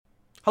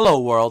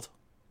Hello, world.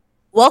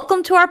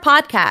 Welcome to our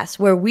podcast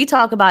where we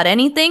talk about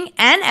anything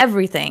and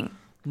everything.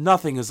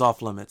 Nothing is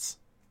off limits.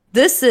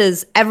 This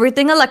is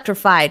Everything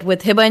Electrified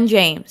with Hiba and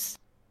James.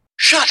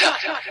 Shut up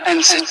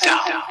and sit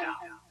down.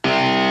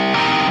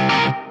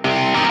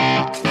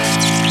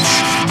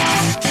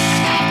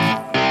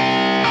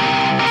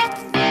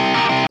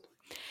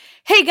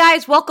 Hey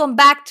guys, welcome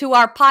back to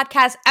our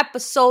podcast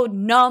episode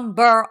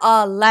number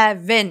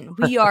 11.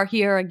 We are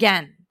here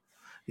again.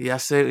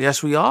 Yes,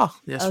 we are.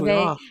 Yes, we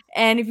are.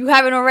 And if you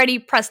haven't already,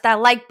 press that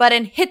like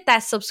button, hit that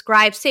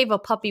subscribe, save a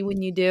puppy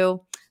when you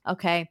do.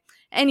 Okay.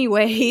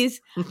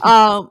 Anyways,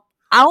 I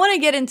want to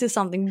get into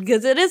something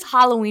because it is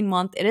Halloween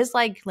month. It is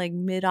like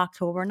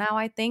mid-October now,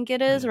 I think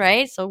it is,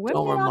 right? So we're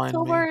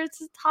mid-October.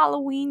 It's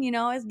Halloween,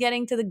 it's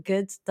getting to the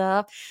good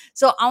stuff.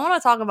 So I want to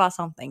talk about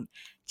something.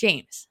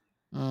 James.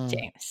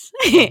 James.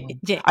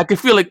 I can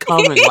feel it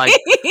coming.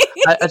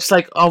 It's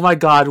like, oh my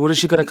God, what is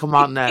she going to come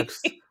out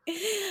next?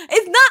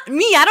 It's not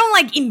me. I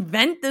don't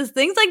invent these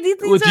things. These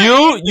things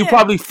with you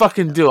probably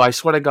fucking do. I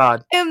swear to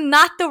God. I am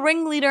not the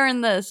ringleader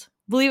in this.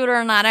 Believe it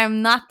or not, I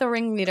am not the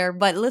ringleader.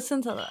 But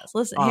listen to this.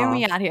 Listen, hear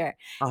me out here.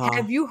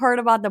 Have you heard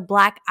about the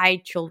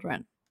black-eyed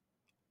children?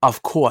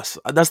 Of course.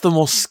 That's the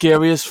most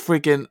scariest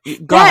freaking...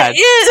 Go ahead.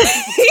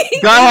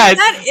 Go ahead.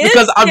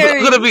 Because I'm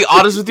going to be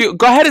honest with you.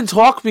 Go ahead and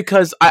talk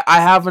because I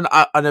have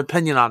an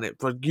opinion on it.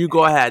 But you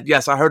go ahead.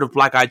 Yes, I heard of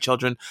black-eyed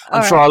children.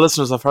 I'm sure our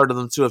listeners have heard of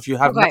them too. If you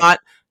have not,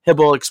 Hib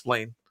will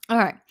explain. All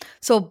right.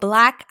 So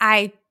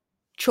black-eyed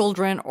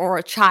children or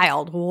a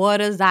child, what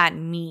does that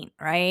mean,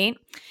 right?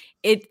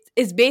 It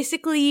is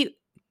basically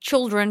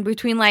children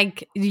between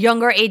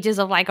younger ages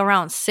of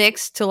around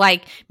 6 to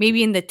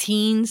maybe in the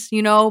teens,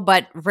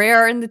 but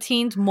rare in the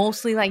teens,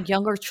 mostly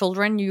younger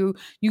children. You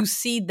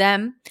see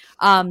them,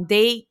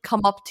 they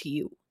come up to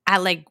you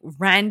at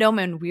random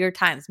and weird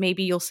times.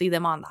 Maybe you'll see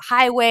them on the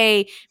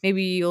highway.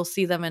 Maybe you'll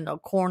see them in the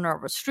corner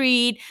of a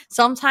street.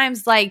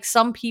 Sometimes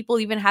some people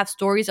even have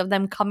stories of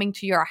them coming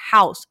to your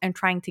house and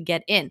trying to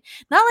get in.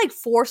 Not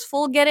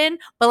forceful get in,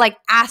 but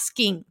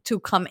asking to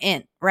come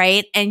in,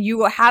 right? And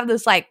you have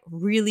this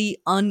really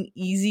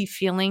uneasy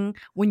feeling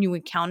when you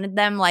encounter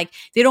them.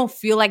 They don't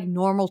feel like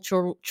normal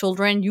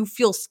children. You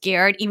feel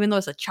scared, even though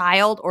it's a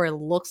child or it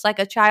looks like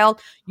a child.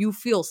 You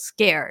feel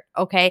scared,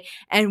 okay?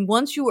 And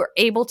once you are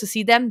able to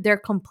see them, they're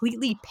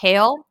completely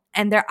pale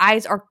and their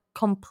eyes are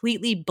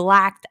completely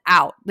blacked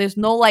out. There's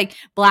no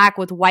black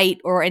with white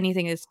or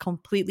anything. It's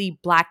completely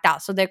blacked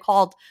out. So they're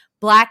called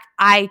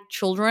black-eyed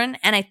children.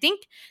 And I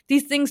think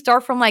these things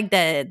start from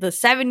the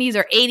 70s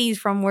or 80s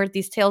from where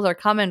these tales are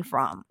coming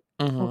from.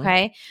 Mm-hmm.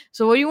 Okay.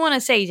 So what do you want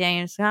to say,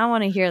 James? I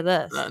want to hear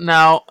this.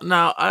 Now,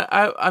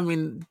 I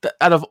mean,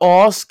 out of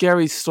all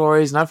scary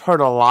stories, and I've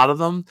heard a lot of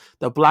them,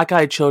 the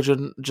black-eyed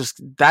children,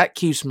 that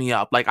keeps me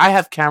up. I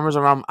have cameras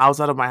around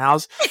outside of my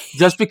house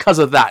just because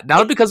of that.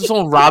 Not because of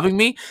someone robbing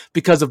me,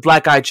 because of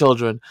black-eyed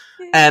children.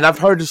 And I've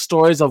heard the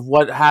stories of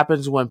what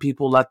happens when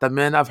people let them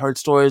in. I've heard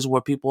stories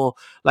where people,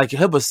 like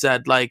Hiba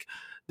said,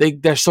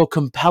 they're so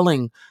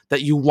compelling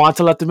that you want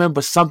to let them in,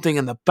 but something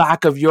in the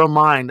back of your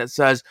mind that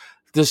says,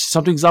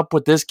 something's up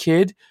with this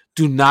kid.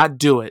 Do not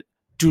do it.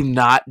 Do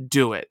not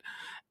do it.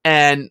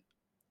 And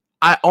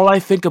all I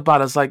think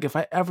about is if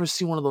I ever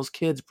see one of those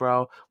kids,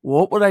 bro,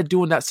 what would I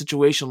do in that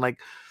situation?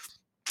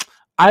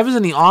 I was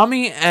in the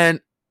army,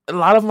 and a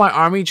lot of my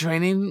army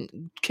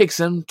training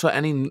kicks in to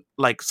any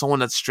someone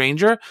that's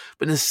stranger.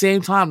 But at the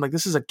same time,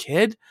 this is a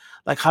kid.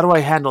 How do I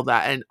handle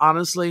that? And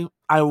honestly,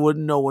 I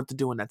wouldn't know what to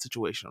do in that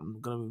situation.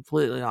 I'm gonna be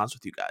completely honest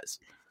with you guys.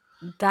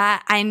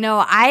 That I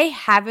know I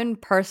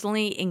haven't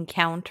personally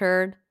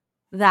encountered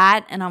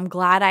that, and I'm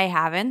glad I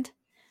haven't.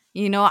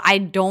 I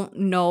don't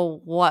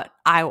know what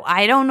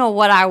I don't know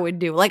what I would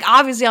do.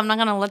 Obviously I'm not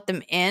going to let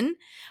them in,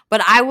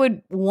 but I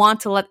would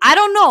want to I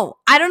don't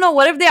know.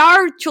 What if they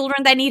are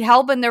children that need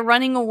help and they're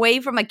running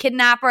away from a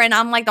kidnapper and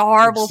I'm the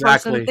horrible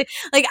person?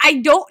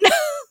 I don't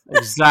know.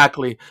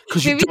 Exactly.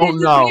 Because you don't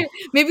know.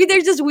 Maybe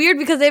they're just weird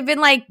because they've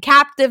been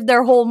captive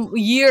their whole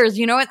years,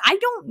 and I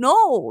don't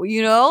know,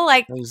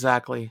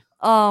 Exactly.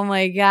 Oh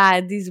my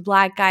God, these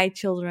black-eyed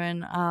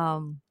children.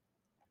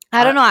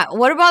 I don't know.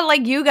 What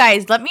about you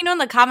guys? Let me know in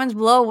the comments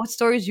below what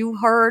stories you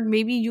heard.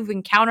 Maybe you've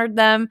encountered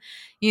them.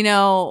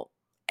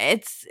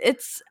 I've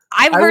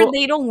heard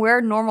they don't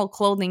wear normal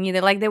clothing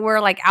either. They wear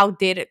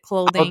outdated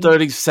clothing.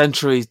 30th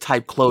century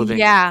type clothing.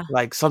 Yeah.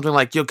 Something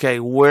okay,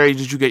 where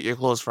did you get your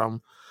clothes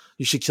from?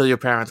 You should kill your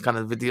parents kind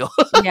of a deal.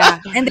 Yeah.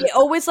 And they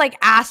always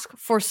ask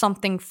for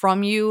something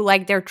from you.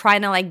 They're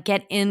trying to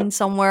get in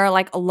somewhere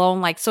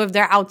alone. So if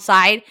they're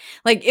outside,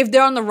 if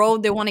they're on the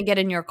road, they want to get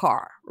in your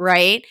car,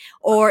 right?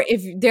 Or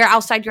if they're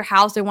outside your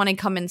house, they want to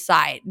come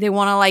inside. They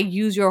want to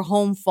use your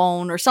home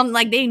phone or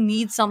something. They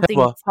need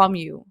something from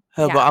you.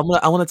 But I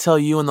want to tell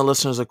you and the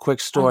listeners a quick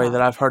story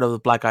that I've heard of the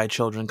black-eyed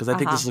children, because I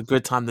think this is a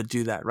good time to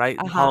do that, right?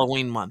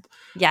 Halloween month.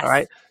 Yes. All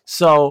right.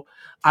 So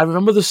I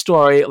remember the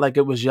story like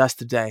it was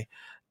yesterday.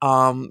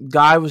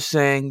 Guy was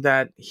saying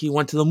that he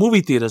went to the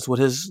movie theaters with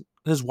his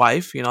his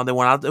wife. You know, they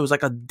went out. It was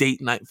like a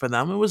date night for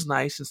them. It was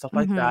nice and stuff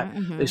like that. They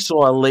Mm-hmm.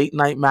 saw a late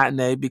night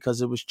matinee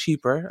because it was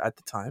cheaper at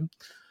the time.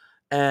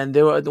 And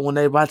they were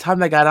by the time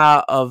they got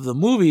out of the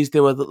movies,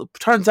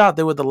 turns out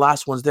they were the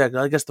last ones there.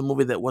 I guess the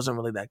movie that wasn't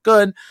really that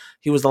good.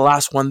 He was the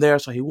last one there,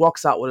 so he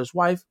walks out with his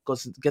wife,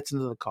 gets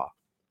into the car.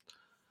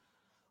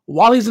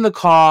 While he's in the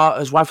car,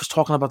 his wife is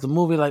talking about the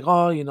movie, like,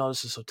 oh, you know,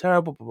 this is so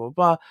terrible, blah, blah,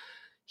 blah.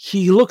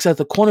 He looks at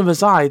the corner of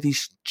his eye,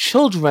 these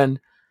children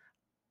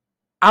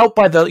out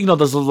by the, you know,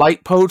 those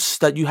light posts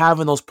that you have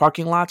in those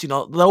parking lots. You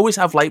know, they always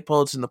have light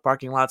posts in the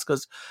parking lots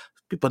because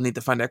people need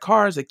to find their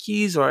cars, their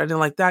keys, or anything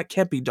like that.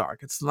 Can't be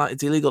dark. It's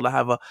illegal to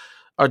have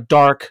a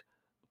dark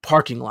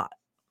parking lot.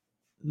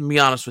 To be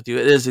honest with you,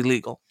 it is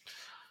illegal.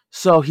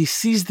 So he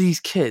sees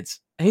these kids,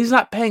 and he's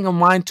not paying a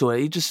mind to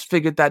it. He just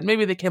figured that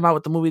maybe they came out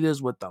with the movie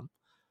theaters with them.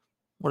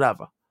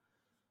 Whatever.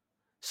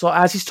 So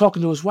as he's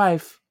talking to his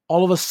wife,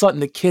 all of a sudden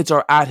the kids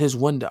are at his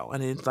window,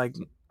 and it's like,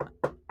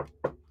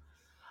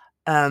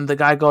 and the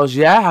guy goes,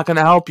 "Yeah, how can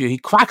I help you?" He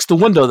cracks the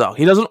window though.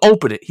 He doesn't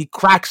open it. He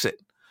cracks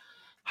it.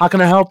 "How can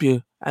I help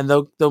you?" And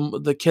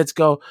the kids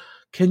go,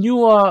 "Can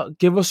you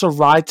give us a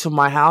ride to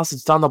my house?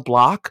 It's down the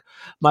block.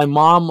 My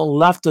mom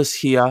left us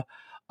here,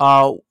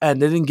 and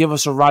they didn't give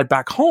us a ride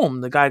back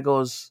home." The guy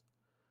goes,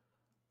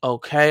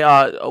 "Okay,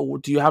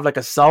 do you have like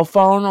a cell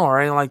phone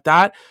or anything like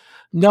that?"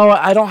 "No,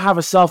 I don't have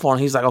a cell phone."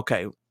 He's like,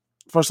 "Okay,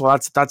 first of all,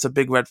 that's a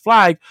big red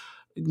flag.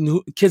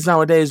 Kids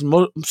nowadays,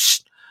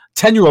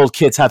 10-year-old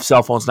kids have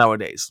cell phones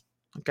nowadays.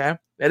 Okay,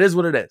 it is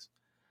what it is."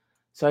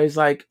 So he's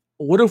like,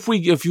 what if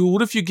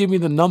you give me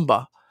the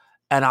number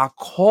and I'll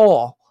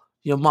call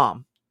your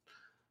mom?"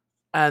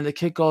 And the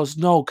kid goes,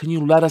 "No, can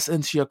you let us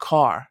into your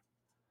car?"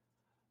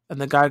 And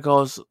the guy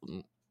goes,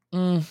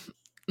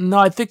 "No,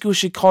 I think you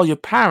should call your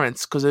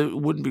parents because it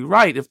wouldn't be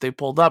right if they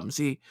pulled up and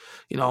see,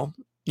 you know,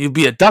 you'd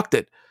be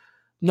abducted."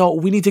 "No,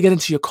 we need to get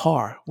into your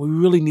car. We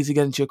really need to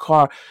get into your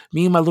car.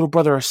 Me and my little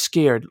brother are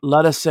scared.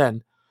 Let us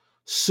in."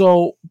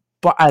 So,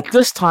 but at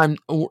this time,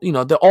 you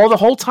know, the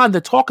whole time they're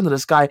talking to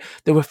this guy,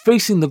 they were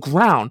facing the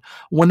ground.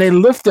 When they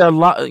lift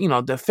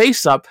their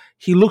face up,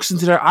 he looks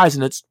into their eyes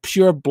and it's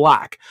pure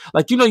black.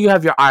 Like, you know, you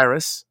have your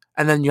iris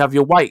and then you have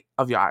your white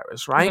of your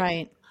iris, right?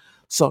 Right.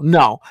 So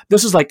no,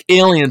 this is like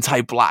alien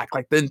type black.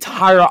 Like the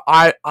entire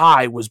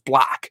eye was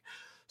black.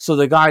 So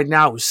the guy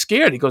now was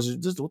scared. He goes,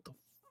 "What the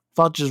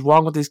fuck is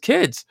wrong with these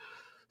kids?"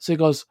 So he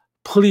goes,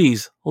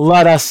 "Please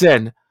let us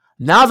in."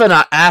 Now they're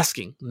not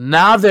asking.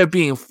 Now they're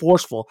being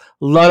forceful.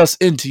 "Let us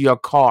into your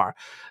car."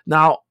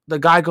 Now the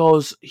guy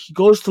goes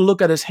to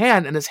look at his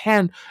hand, and his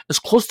hand is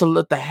close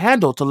to the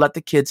handle to let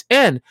the kids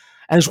in.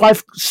 And his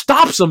wife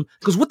stops him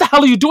because, "What the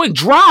hell are you doing?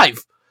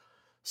 Drive!"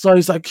 So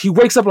he's like, he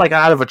wakes up like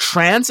out of a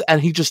trance,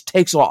 and he just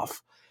takes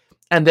off.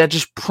 And they're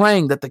just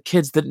praying that the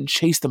kids didn't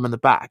chase them in the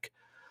back.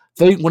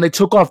 When they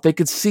took off, they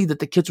could see that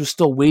the kids were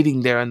still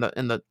waiting there in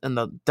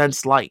the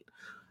dense light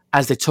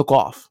as they took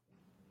off.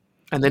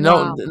 And they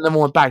never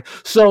went back.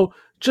 So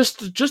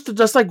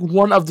just like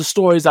one of the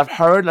stories I've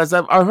heard,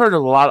 I've heard a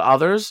lot of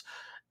others.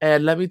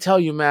 And let me tell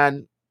you,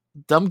 man,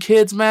 dumb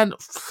kids, man,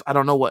 I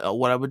don't know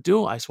what I would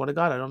do. I swear to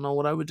God, I don't know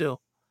what I would do.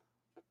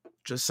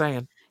 Just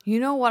saying. You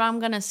know what I'm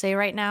going to say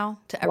right now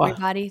to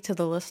everybody, to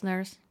the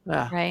listeners,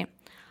 Yeah. right?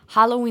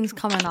 Halloween's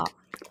coming up,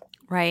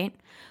 right?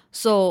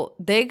 So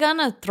they're going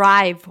to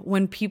thrive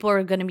when people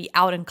are going to be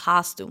out in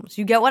costumes.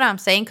 You get what I'm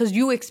saying? Because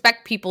you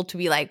expect people to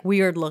be like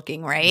weird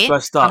looking, right?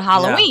 Dressed up, on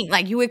Halloween. Yeah.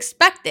 Like you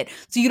expect it.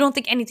 So you don't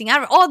think anything out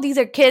of it. Oh, these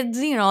are kids,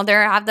 you know, they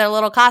have their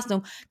little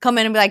costume. Come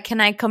in and be like,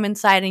 "Can I come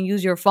inside and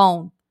use your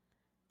phone?"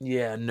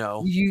 Yeah,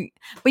 no.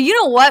 But you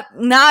know what?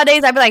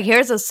 Nowadays, I'd be like,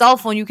 "Here's a cell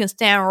phone. You can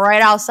stand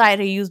right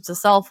outside and use the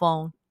cell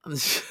phone."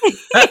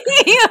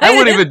 I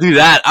wouldn't even do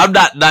that. I'm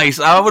not nice.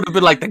 I would have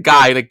been like the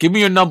guy, like, "Give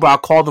me your number, I'll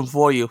call them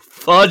for you."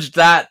 Fudge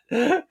that.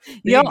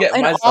 Yo,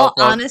 in all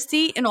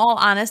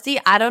honesty,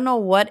 I don't know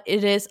what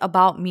it is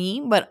about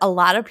me, but a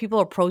lot of people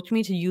approach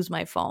me to use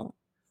my phone.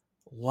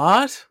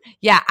 What?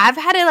 Yeah, I've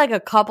had it like a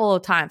couple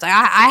of times. I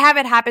have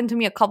it happen to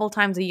me a couple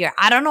times a year.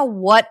 I don't know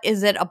what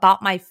is it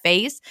about my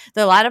face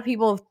that a lot of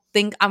people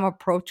think I'm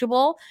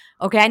approachable.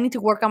 Okay, I need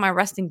to work on my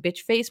resting bitch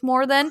face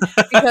more then,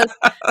 because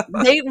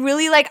they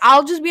really like,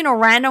 I'll just be in a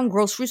random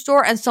grocery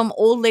store and some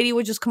old lady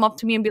would just come up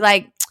to me and be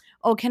like,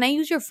 "Oh, can I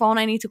use your phone?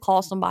 I need to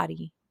call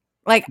somebody."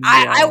 Like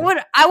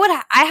I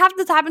have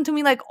this happen to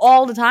me like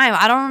all the time.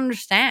 I don't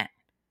understand.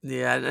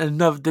 Yeah, and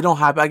no, they don't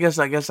have. I guess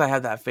I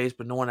have that face,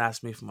 but no one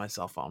asked me for my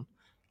cell phone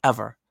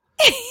ever.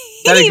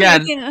 Then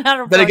again,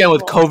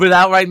 with COVID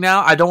out right now,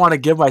 I don't want to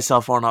give my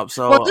cell phone up.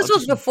 So, well, this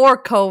was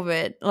before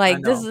COVID.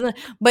 Like this is,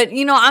 but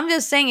you know, I'm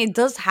just saying it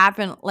does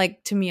happen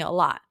like to me a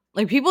lot.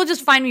 Like people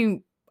just find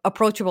me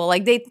approachable.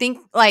 Like they think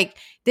like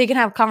they can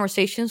have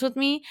conversations with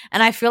me,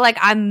 and I feel like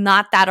I'm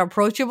not that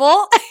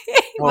approachable.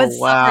 But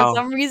for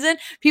some reason,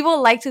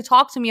 people like to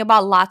talk to me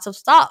about lots of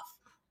stuff.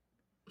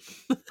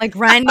 Like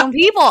random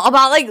people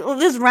about like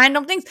this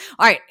random things.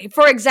 All right.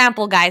 For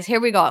example, guys,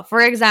 here we go.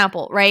 For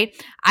example, right?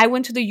 I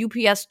went to the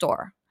UPS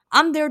store.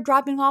 I'm there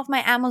dropping off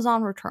my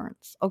Amazon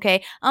returns.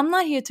 Okay. I'm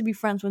not here to be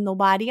friends with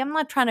nobody. I'm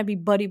not trying to be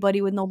buddy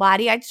with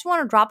nobody. I just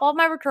want to drop off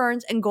my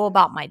returns and go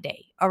about my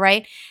day. All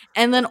right.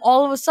 And then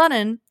all of a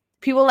sudden,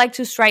 people like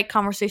to strike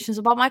conversations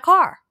about my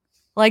car.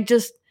 Like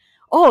just,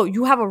 oh,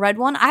 you have a red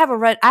one? I have a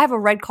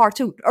red car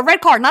too. A red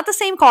car, not the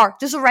same car,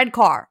 just a red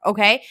car.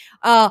 Okay.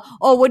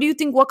 Oh, what do you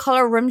think? What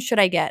color rims should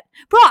I get?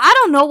 Bro, I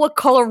don't know what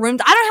color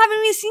rims. I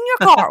haven't even seen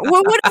your car.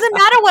 What does it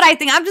matter what I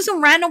think? I'm just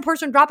some random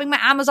person dropping my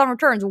Amazon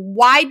returns.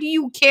 Why do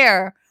you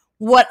care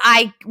what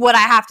I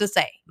have to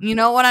say? You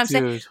know what I'm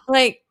saying?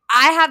 Like,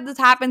 I have this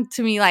happen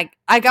to me, like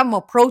I'm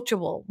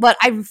approachable, but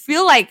I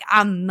feel like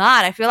I'm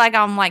not. I feel like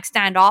I'm like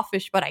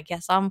standoffish, but I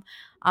guess I'm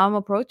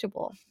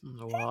approachable.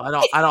 Well, I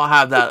don't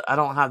have that. I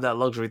don't have that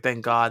luxury.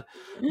 Thank God.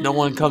 No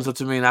one comes up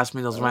to me and asks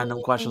me those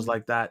random questions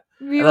like that.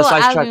 People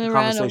ask me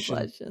random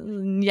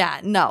questions.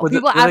 Yeah, no.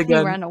 People ask me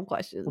random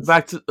questions.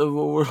 Back to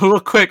real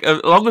quick.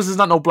 As long as there's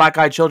not no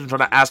black-eyed children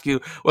trying to ask you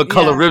what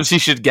color rims he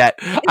should get.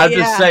 I'm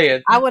just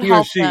saying. I would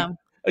help them.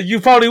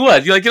 You probably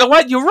would. You're like, you know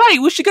what? You're right.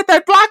 We should get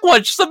that black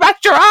one just to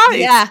match your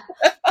eyes.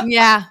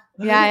 Yeah.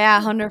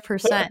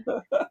 100%.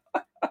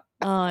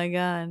 Oh my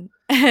God.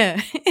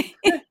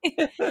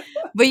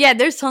 But yeah,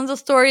 there's tons of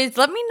stories.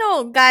 Let me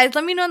know, guys.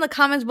 Let me know in the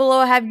comments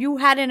below. Have you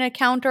had an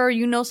encounter?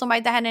 You know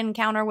somebody that had an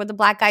encounter with the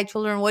black-eyed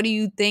children? What do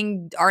you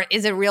think? Or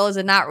is it real? Is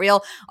it not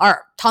real?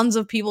 Are tons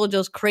of people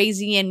just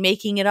crazy and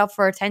making it up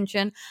for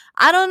attention?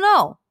 I don't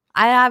know.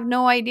 I have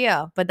no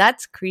idea, but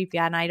that's creepy,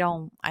 and I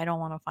don't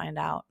want to find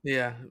out.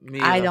 Yeah, me.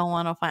 I don't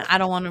want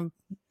to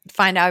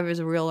find out if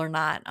it's real or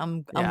not.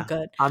 I'm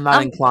good. I'm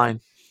not inclined.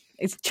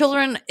 It's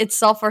children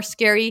itself are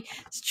scary.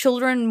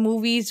 Children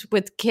movies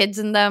with kids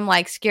in them,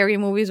 like scary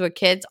movies with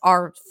kids,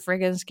 are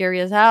freaking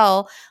scary as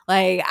hell.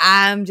 Like,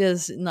 I'm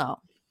just no.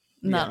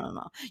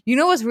 You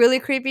know what's really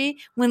creepy?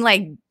 When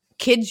like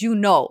kids,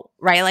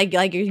 right?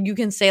 Like you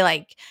can say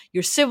like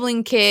your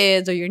sibling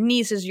kids or your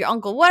nieces, your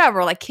uncle,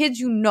 whatever, like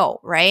kids,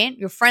 right?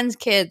 Your friends'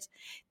 kids,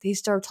 they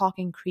start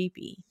talking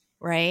creepy,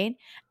 right?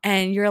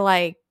 And you're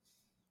like,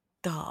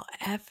 the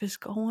F is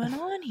going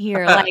on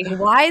here? Like,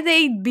 why are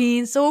they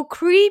being so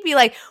creepy?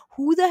 Like,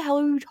 who the hell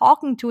are you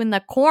talking to in the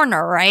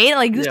corner, right?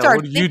 Like, you start.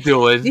 What are you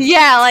doing?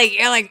 Yeah, like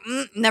you're like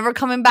never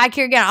coming back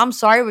here again. I'm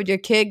sorry, but your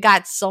kid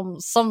got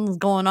something's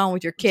going on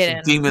with your kid.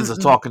 Some demons are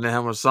talking to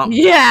him or something.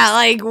 Yeah,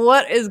 like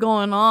what is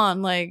going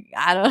on? Like,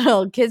 I don't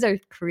know. Kids are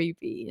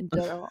creepy in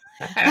general.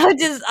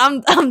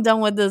 I'm done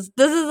with this.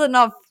 This is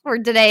enough for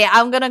today.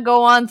 I'm gonna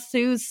go on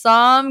to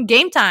some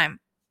game time.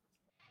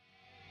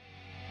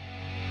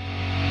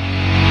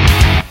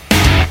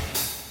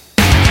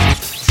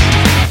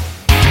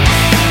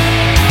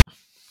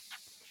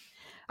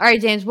 All right,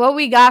 James, what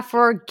we got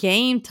for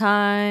game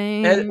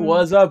time? It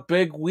was a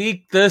big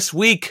week this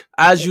week.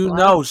 As you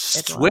know,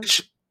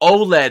 Switch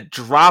OLED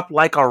dropped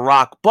like a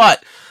rock.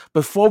 But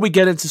before we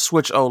get into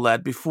Switch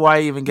OLED, before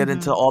I even get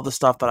into all the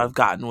stuff that I've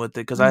gotten with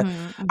it, because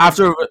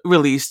after it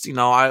released,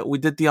 we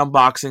did the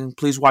unboxing.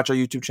 Please watch our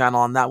YouTube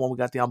channel on that one. We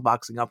got the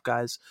unboxing up,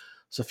 guys.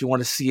 So if you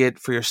want to see it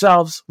for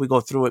yourselves, we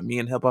go through it, me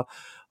and Hibba.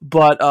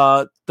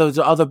 But there's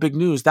other big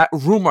news. That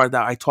rumor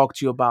that I talked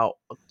to you about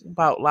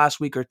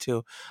last week or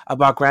two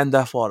about Grand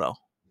Theft Auto,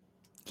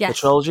 the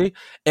trilogy,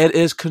 it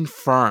is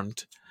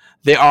confirmed.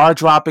 They are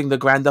dropping the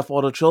Grand Theft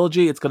Auto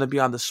trilogy. It's going to be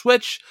on the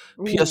Switch,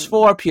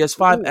 PS4,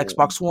 PS5,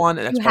 Xbox One,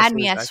 and Xbox Series X. You had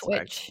me at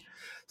Switch.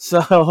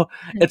 So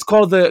it's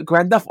called the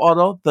Grand Theft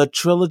Auto, the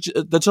trilogy,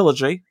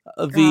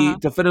 the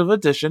definitive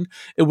edition.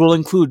 It will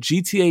include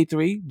GTA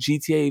 3,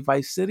 GTA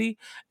Vice City,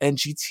 and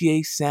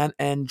GTA San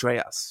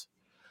Andreas.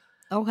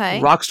 Okay.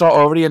 Rockstar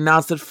already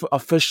announced it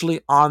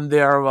officially on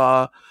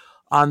their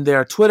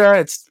Twitter.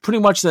 It's pretty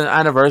much the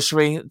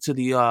anniversary to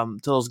to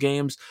those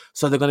games,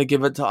 so they're going to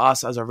give it to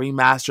us as a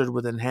remastered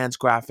with enhanced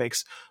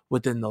graphics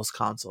within those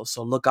consoles.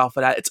 So look out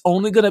for that. It's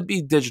only going to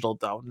be digital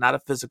though, not a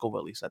physical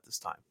release at this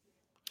time.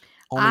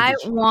 I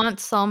want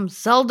some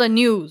Zelda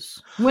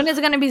news. When is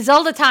it going to be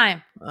Zelda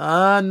time?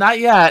 Not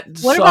yet.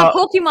 What about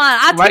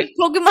Pokemon? Take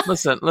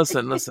Pokemon.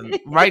 Listen.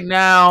 Right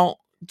now,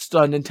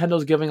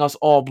 Nintendo's giving us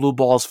all blue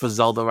balls for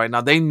Zelda right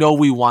now. They know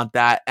we want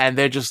that, and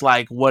they're just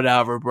like,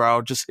 whatever,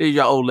 bro. Just here's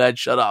your OLED.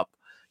 Shut up.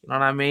 You know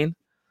what I mean?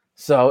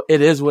 So it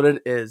is what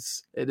it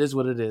is. It is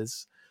what it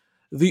is.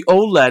 The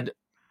OLED,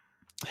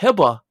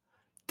 Hibba,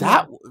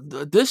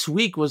 this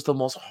week was the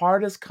most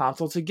hardest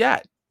console to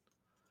get.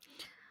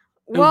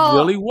 Well, it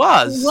really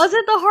was. Was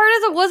it the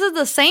hardest, or was it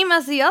the same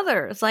as the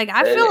others? Like,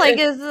 I feel like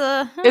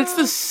it's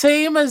the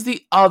same as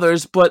the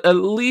others, but at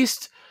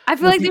least I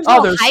feel like there's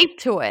no hype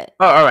to it.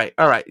 Oh, all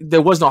right.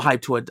 There was no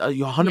hype to it.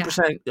 You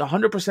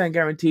 100%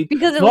 guaranteed.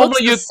 Because it looks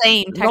the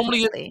same.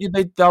 Normally,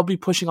 they'll be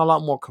pushing a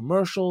lot more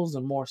commercials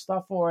and more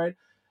stuff for it.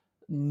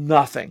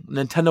 Nothing.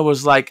 Nintendo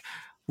was like,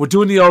 "We're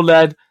doing the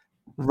OLED,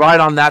 right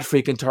on that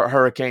freaking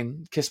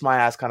hurricane, kiss my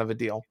ass," kind of a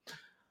deal.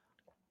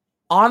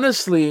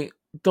 Honestly,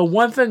 the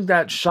one thing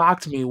that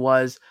shocked me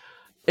was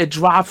it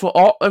dropped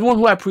for everyone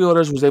who had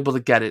pre-orders was able to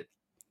get it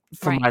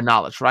from Right. my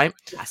knowledge, right?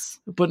 Yes.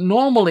 But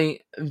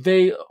normally,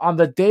 they on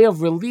the day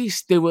of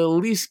release, they will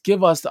at least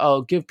give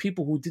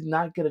people who did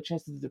not get a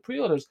chance to do the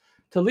pre-orders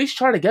to at least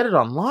try to get it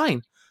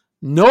online.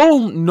 No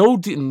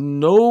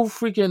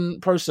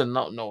freaking person,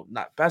 no,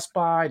 not Best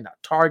Buy, not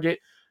Target,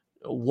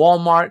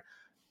 Walmart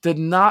did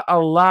not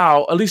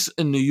allow, at least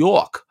in New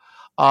York,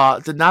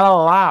 did not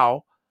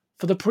allow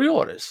for the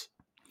pre-orders.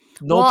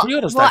 No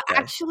pre-orders Well, that day.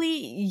 actually,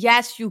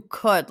 yes, you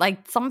could.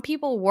 Like some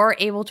people were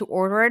able to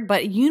order it,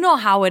 but you know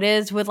how it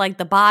is with like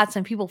the bots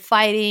and people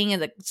fighting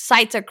and the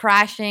sites are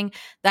crashing,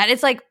 that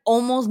it's like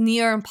almost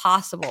near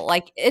impossible.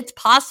 Like it's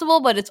possible,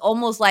 but it's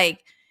almost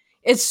like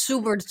it's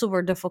super,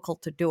 super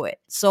difficult to do it.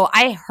 So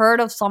I heard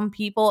of some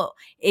people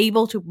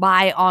able to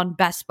buy on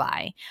Best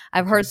Buy.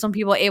 I've heard some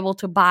people able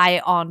to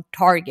buy on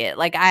Target.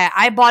 Like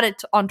I bought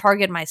it on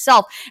Target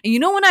myself. And you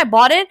know when I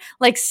bought it?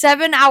 Like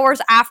 7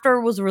 hours after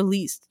it was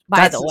released,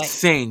 by That's the way.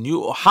 insane.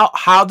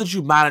 How did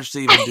you manage to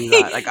even do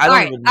that? Like I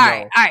don't even know.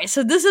 All right.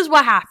 So this is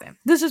what happened.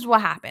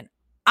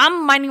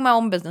 I'm minding my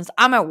own business.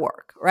 I'm at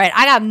work, right?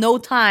 I got no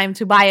time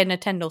to buy a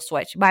Nintendo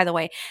Switch, by the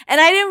way. And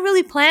I didn't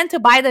really plan to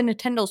buy the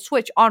Nintendo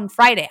Switch on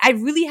Friday. I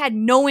really had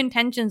no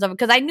intentions of it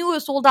because I knew it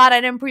was sold out.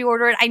 I didn't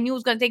pre-order it. I knew it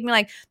was going to take me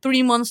like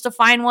 3 months to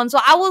find one. So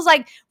I was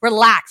like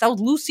relaxed. I was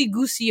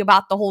loosey-goosey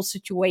about the whole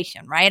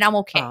situation, right? I'm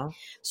okay.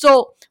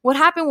 So what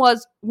happened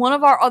was one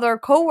of our other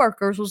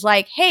coworkers was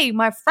like, hey,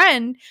 my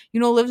friend,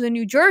 lives in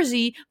New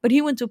Jersey, but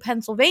he went to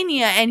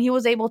Pennsylvania and he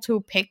was able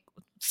to pick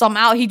some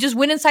out. He just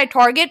went inside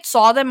Target,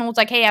 saw them, and was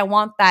like, hey, I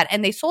want that.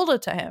 And they sold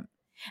it to him.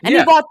 And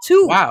he bought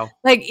 2. Wow.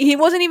 Like, he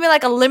wasn't even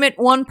like a limit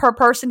 1 per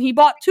person. He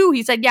bought 2.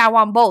 He said, yeah, I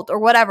want both or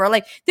whatever.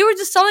 Like, they were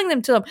just selling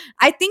them to them.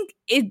 I think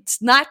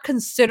it's not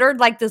considered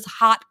like this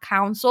hot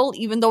console,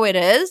 even though it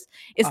is.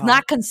 It's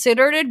not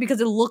considered it because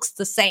it looks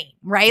the same,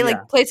 right? Yeah.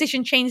 Like,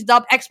 PlayStation changed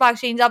up, Xbox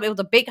changed up. It was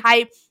a big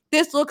hype.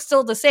 This looks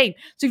still the same.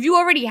 So if you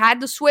already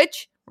had the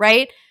Switch,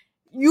 right,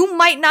 you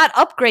might not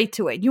upgrade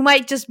to it. You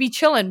might just be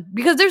chilling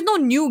because there's no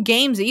new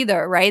games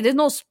either, right? There's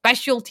no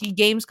specialty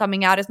games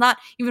coming out. It's not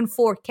even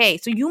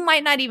 4K. So you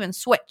might not even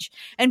switch.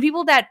 And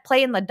people that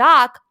play in the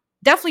dock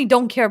definitely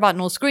don't care about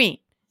no screen,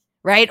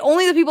 right?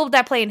 Only the people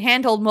that play in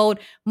handheld mode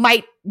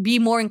might be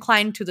more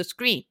inclined to the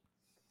screen.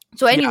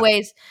 So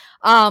anyways,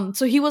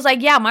 so he was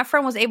like, yeah, my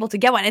friend was able to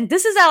get one. And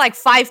this is at like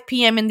 5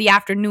 p.m. in the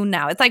afternoon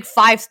now. It's like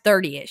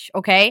 5:30-ish,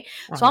 okay?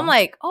 So I'm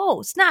like,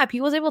 oh, snap,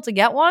 he was able to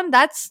get one?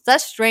 That's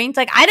strange.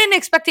 Like, I didn't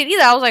expect it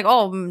either. I was like,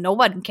 oh,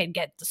 nobody can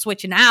get the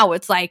Switch now.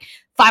 It's like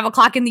 5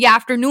 o'clock in the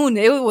afternoon.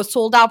 It was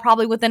sold out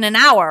probably within an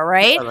hour,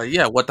 right?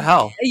 Yeah, what the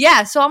hell?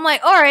 Yeah, so I'm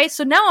like, all right,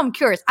 so now I'm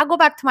curious. I go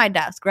back to my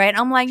desk, right?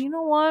 I'm like, you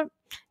know what?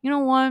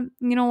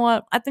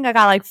 I think I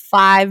got like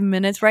 5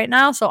 minutes right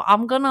now. So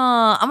I'm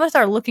gonna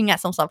start looking at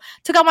some stuff.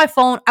 Took out my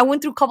phone. I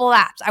went through a couple of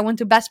apps. I went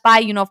to Best Buy.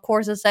 Of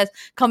course it says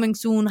coming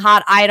soon,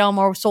 hot item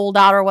or sold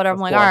out or whatever.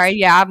 I'm like, all right,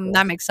 yeah,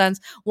 that makes sense.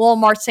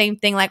 Walmart, same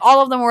thing. Like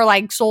all of them were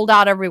like sold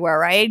out everywhere,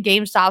 right?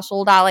 GameStop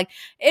sold out. Like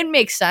it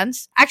makes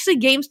sense. Actually,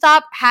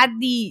 GameStop had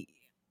the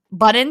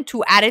button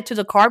to add it to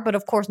the cart, but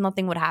of course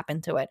nothing would happen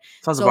to it.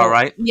 Sounds about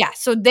right. Yeah,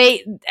 so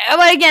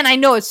but again, I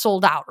know it's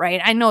sold out, right?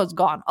 I know it's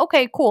gone.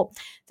 Okay, cool.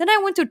 Then I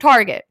went to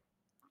Target.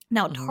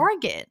 Now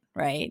Target,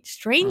 right,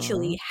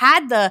 strangely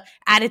had the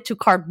add it to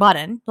cart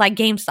button like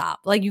GameStop.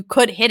 Like you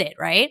could hit it,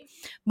 right?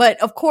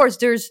 But of course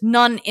there's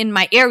none in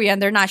my area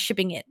and they're not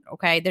shipping it,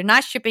 okay? They're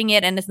not shipping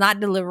it and it's not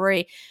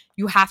delivery.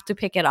 You have to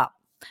pick it up.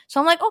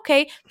 So I'm like,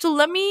 okay, so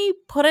let me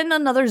put in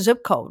another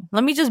zip code.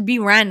 Let me just be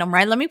random,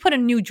 right? Let me put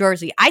in New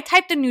Jersey. I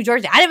typed in New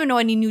Jersey. I didn't even know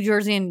any New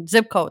Jersey and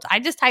zip codes.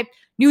 I just typed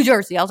New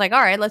Jersey. I was like,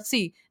 all right, let's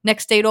see.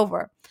 Next state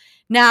over.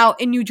 Now,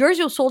 in New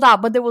Jersey, it was sold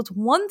out, but there was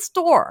one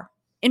store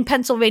in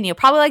Pennsylvania,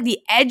 probably like the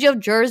edge of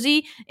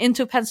Jersey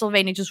into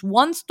Pennsylvania, just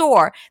one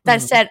store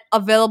that said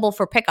available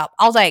for pickup.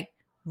 I was like,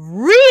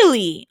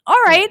 really?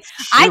 All right.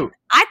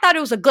 I thought it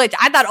was a glitch.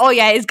 I thought, oh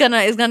yeah, it's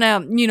gonna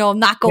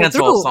not go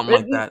cancel through. Something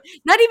like that.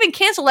 Not even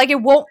cancel. Like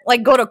it won't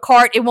like go to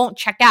cart. It won't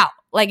check out.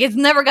 Like it's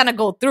never gonna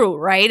go through.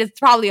 Right? It's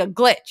probably a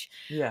glitch.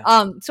 Yeah.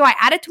 So I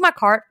added to my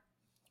cart.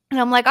 And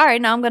I'm like, all right,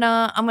 now I'm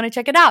gonna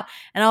check it out.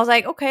 And I was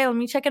like, okay, let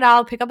me check it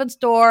out. Pick up in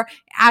store.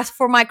 Ask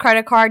for my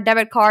credit card,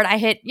 debit card. I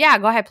hit, yeah,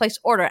 go ahead, place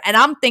order. And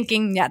I'm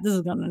thinking, yeah,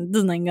 this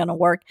ain't gonna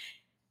work.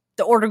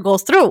 The order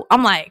goes through.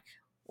 I'm like,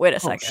 wait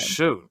a second.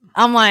 Shoot.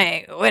 I'm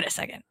like, wait a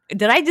second.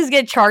 Did I just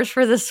get charged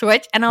for the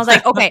Switch? And I was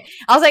like, okay.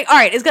 I was like, all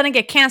right, it's gonna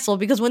get canceled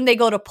because when they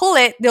go to pull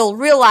it, they'll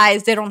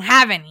realize they don't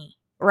have any,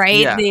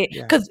 right? Yeah.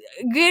 Because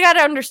you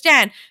gotta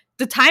understand.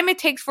 The time it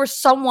takes for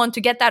someone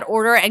to get that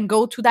order and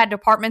go to that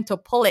department to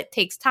pull it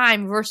takes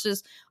time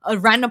versus a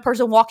random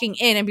person walking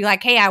in and be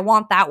like, hey, I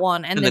want that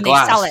one. And then they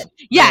sell it.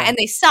 Yeah, and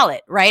they sell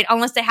it, right?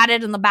 Unless they had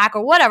it in the back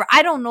or whatever.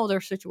 I don't know their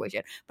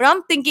situation. But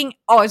I'm thinking,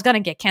 oh, it's going to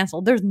get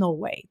canceled. There's no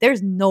way.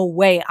 There's no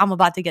way I'm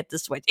about to get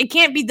this Switch. It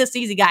can't be this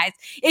easy, guys.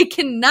 It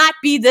cannot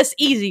be this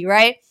easy,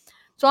 right?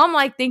 So I'm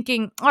like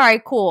thinking, all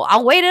right, cool.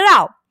 I'll wait it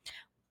out.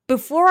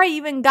 Before I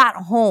even got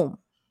home,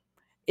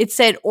 it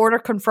said order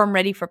confirmed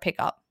ready for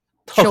pickup.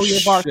 Show your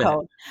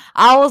barcode.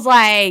 I was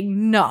like,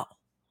 no.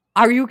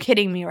 Are you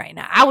kidding me right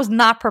now? I was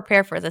not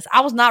prepared for this.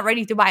 I was not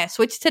ready to buy a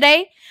Switch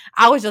today.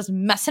 I was just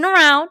messing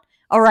around.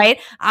 All right.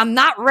 I'm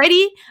not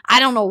ready. I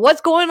don't know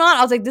what's going on.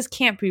 I was like, this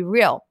can't be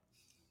real.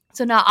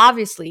 So now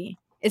obviously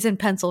it's in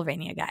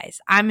Pennsylvania, guys.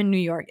 I'm in New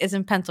York. It's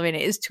in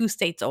Pennsylvania. It's 2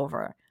 states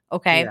over.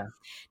 Okay. Yeah.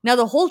 Now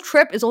the whole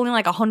trip is only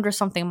like 100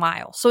 something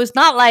miles. So it's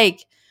not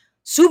like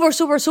super,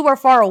 super, super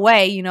far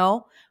away, you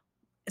know?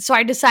 So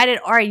I decided,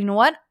 all right, you know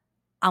what?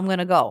 I'm going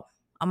to go.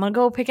 I'm going to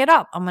go pick it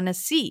up. I'm going to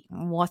see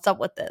what's up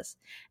with this.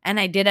 And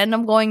I did end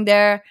up going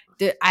there.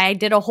 I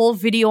did a whole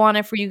video on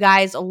it for you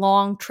guys, a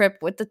long trip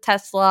with the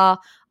Tesla,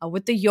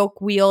 with the yoke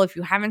wheel. If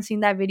you haven't seen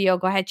that video,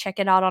 go ahead, check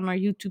it out on our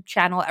YouTube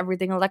channel,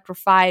 Everything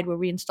Electrified, where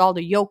we installed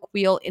the yoke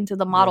wheel into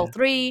the Model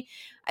 3.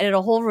 I did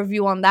a whole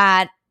review on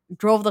that,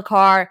 drove the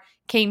car,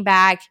 came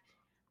back,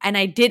 and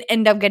I did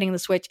end up getting the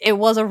Switch. It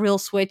was a real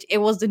Switch. It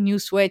was the new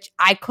Switch.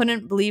 I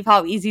couldn't believe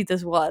how easy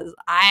this was.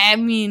 I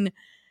mean,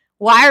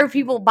 why are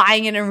people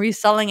buying it and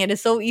reselling it?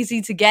 It's so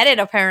easy to get it,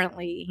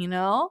 apparently, you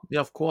know? Yeah,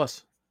 of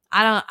course.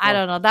 I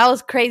don't know. That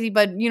was crazy.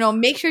 But, you know,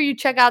 make sure you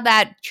check out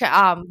that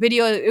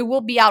video. It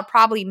will be out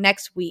probably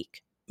next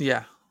week.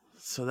 Yeah.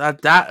 So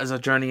that is a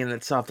journey in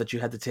itself that you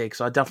had to take.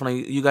 So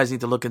you guys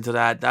need to look into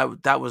that.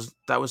 That was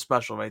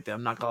special right there.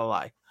 I'm not going to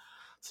lie.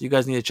 So you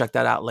guys need to check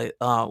that out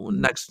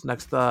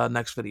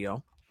next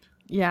video.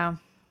 Yeah.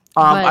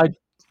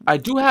 I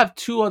do have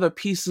 2 other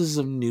pieces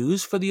of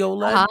news for the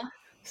OLED.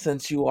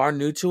 Since you are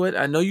new to it,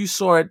 I know you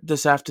saw it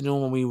this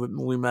afternoon when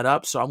we met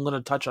up, so I'm going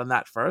to touch on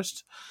that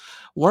first.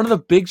 One of the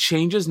big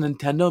changes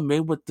Nintendo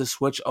made with the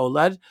Switch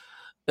OLED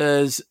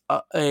is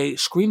a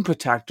screen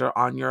protector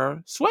on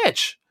your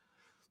Switch.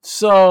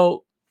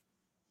 So,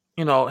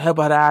 you know,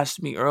 Heba had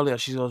asked me earlier,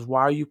 she goes,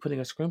 why are you putting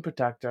a screen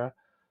protector?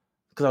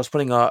 Because I was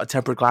putting a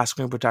tempered glass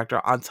screen protector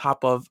on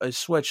top of a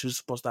Switch who's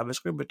supposed to have a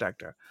screen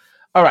protector.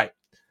 All right.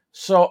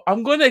 So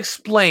I'm going to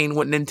explain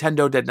what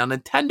Nintendo did. Now,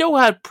 Nintendo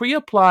had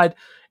pre-applied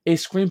a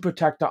screen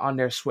protector on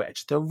their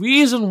Switch. The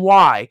reason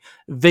why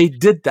they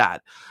did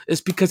that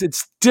is because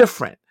it's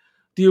different.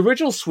 The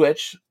original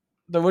Switch,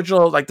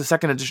 like the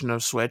second edition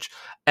of Switch,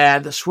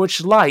 and the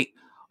Switch Lite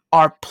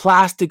are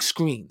plastic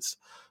screens.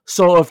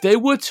 So if they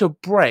were to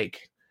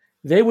break,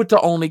 they would to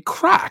only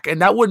crack,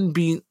 and that wouldn't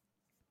be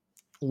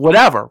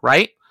whatever,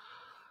 right?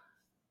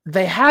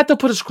 They had to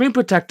put a screen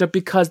protector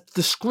because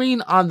the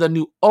screen on the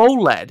new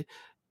OLED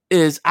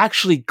is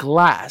actually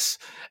glass.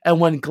 And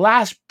when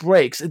glass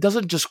breaks, it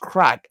doesn't just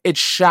crack, it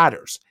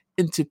shatters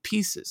into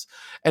pieces.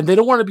 And they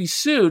don't want to be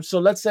sued. So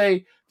let's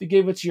say you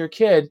gave it to your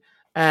kid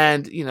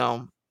and, you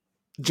know,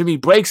 Jimmy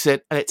breaks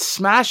it and it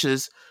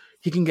smashes,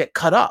 he can get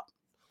cut up.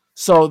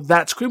 So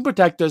that screen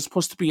protector is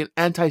supposed to be an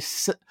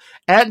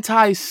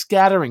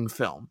anti-scattering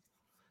film.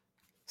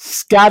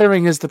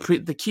 Scattering is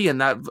the key in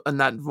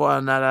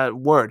that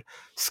word.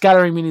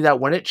 Scattering meaning that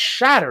when it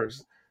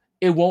shatters,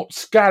 it won't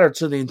scatter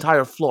to the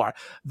entire floor.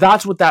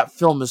 That's what that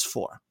film is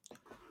for.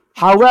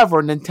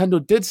 However,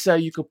 Nintendo did say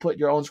you could put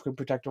your own screen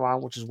protector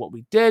on, which is what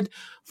we did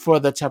for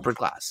the tempered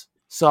glass.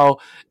 So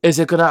is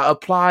it going to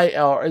apply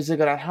or is it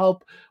going to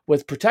help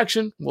with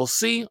protection? We'll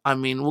see. I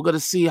mean, we're going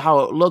to see how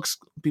it looks.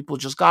 People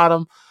just got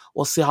them.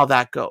 We'll see how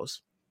that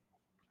goes.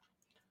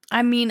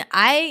 I mean,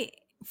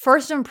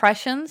 first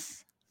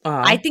impressions,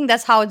 I think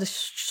that's how the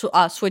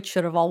Switch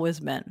should have always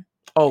been.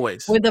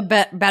 Always. With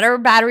a better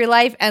battery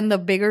life and the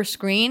bigger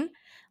screen.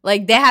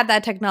 Like, they had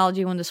that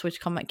technology when the Switch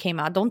came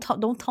out. Don't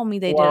tell me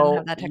they didn't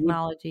have that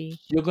technology.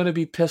 You're going to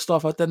be pissed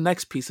off at the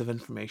next piece of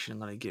information I'm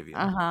going to give you.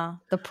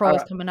 The Pro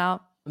is coming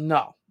out?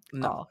 No.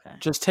 Oh, okay.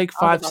 Just take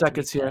 5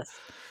 seconds here.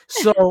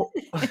 So,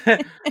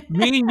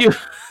 me and you...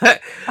 I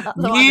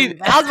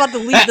was about to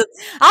leave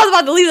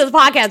this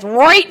podcast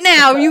right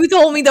now. You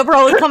told me the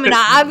Pro is coming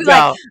out. I'd be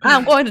like,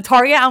 I'm going to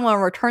Target. I'm going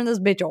to return this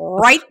bitch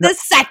right this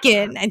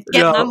second and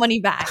get my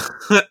money back.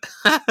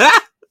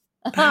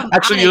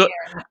 Actually,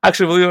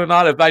 believe it or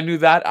not, if I knew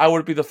that, I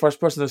would be the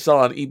first person to sell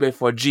on eBay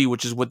for a G,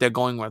 which is what they're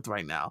going with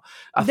right now.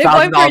 They're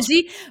going for a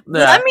G? Yeah.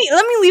 Let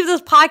me leave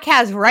this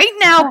podcast right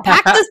now.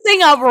 Pack this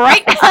thing up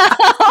right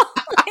now.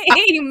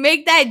 Hey,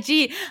 make that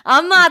G.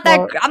 I'm not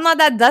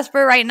that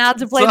desperate right now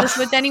to play the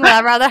Switch anyway.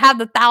 I'd rather have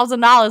the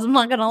 $1,000. I'm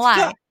not gonna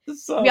lie.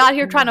 Be out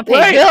here trying to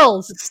pay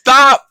bills.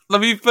 Stop. Let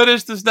me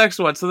finish this next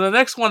one. So the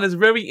next one is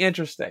very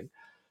interesting.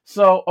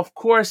 So, of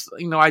course,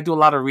 you know, I do a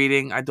lot of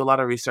reading. I do a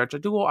lot of research.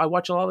 I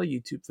watch a lot of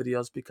YouTube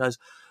videos because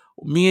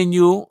me and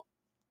you,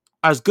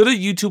 as good as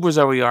YouTubers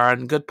as we are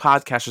and good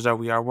podcasters as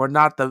we are, we're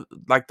not the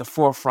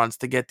forefronts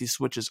to get these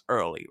Switches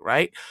early,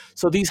 right?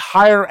 So these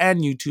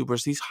higher-end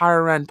YouTubers, these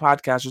higher-end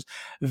podcasters,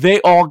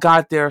 they all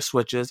got their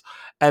Switches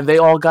and they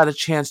all got a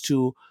chance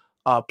to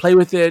play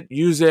with it,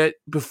 use it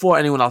before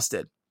anyone else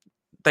did.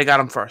 They got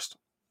them first.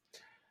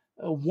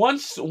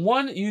 Once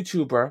one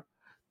YouTuber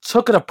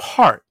took it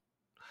apart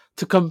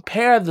to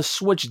compare the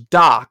Switch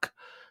dock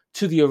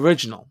to the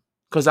original.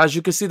 Because as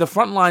you can see, the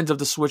front lines of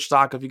the Switch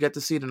dock, if you get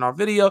to see it in our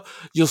video,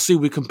 you'll see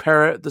we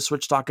compare the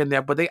Switch dock in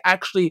there. But they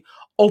actually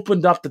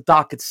opened up the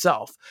dock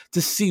itself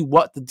to see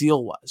what the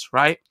deal was,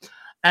 right?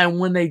 And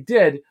when they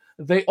did,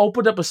 they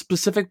opened up a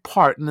specific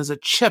part, and there's a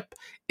chip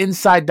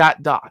inside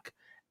that dock.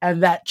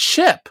 And that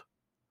chip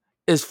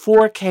is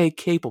 4K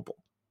capable.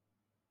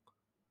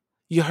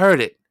 You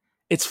heard it.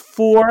 It's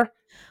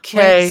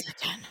 4K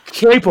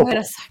capable. Wait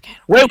a second.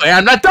 Wait,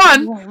 I'm not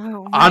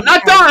done. I'm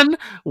not Wait. done.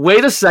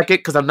 Wait a second,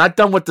 because I'm not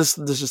done with this.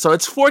 So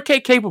it's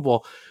 4K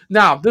capable.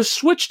 Now, the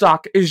Switch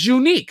dock is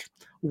unique.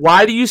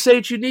 Why do you say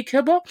it's unique,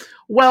 Hibba?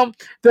 Well,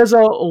 there's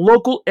a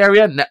local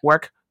area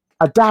network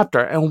adapter.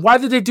 And why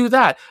did they do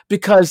that?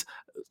 Because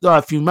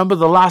if you remember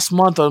the last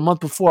month or the month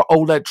before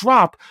OLED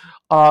drop,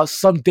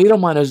 some data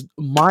miners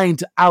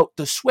mined out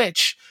the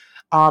Switch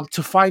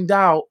to find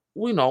out,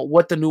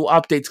 what the new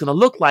update's going to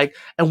look like.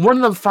 And one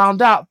of them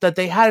found out that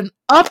they had an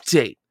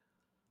update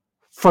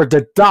for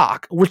the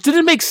dock, which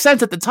didn't make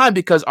sense at the time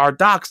because our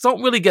docks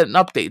don't really get an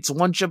update. It's a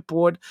one-chip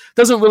board,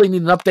 doesn't really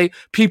need an update.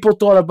 People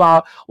thought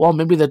about, well,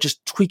 maybe they're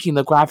just tweaking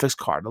the graphics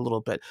card a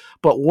little bit.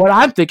 But what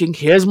I'm thinking,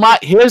 here's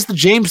the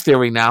James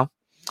theory now.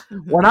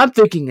 Mm-hmm. What I'm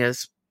thinking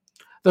is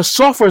the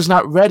software is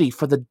not ready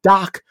for the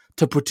dock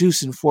to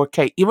produce in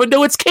 4K. Even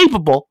though it's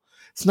capable,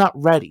 it's not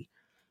ready.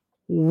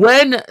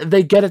 When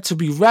they get it to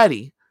be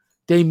ready,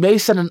 they may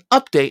send an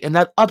update, and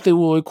that update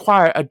will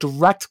require a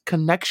direct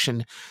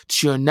connection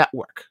to your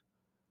network.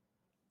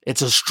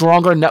 It's a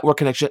stronger network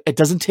connection. It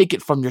doesn't take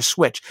it from your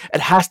Switch.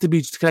 It has to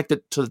be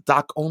connected to the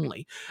dock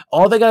only.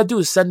 All they got to do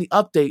is send the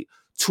update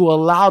to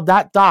allow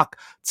that dock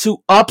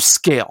to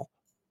upscale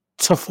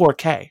to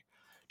 4K.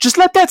 Just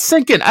let that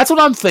sink in. That's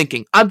what I'm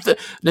thinking.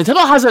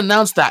 Nintendo hasn't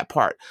announced that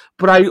part,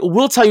 but I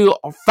will tell you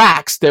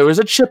facts. There is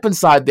a chip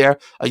inside there.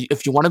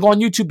 If you want to go on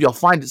YouTube, you'll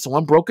find it.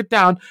 Someone broke it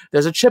down.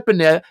 There's a chip in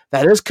there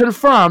that is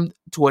confirmed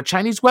to a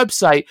Chinese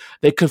website.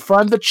 They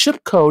confirmed the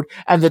chip code,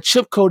 and the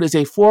chip code is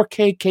a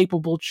 4K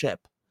capable chip.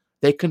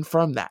 They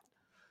confirmed that.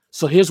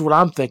 So here's what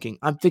I'm thinking.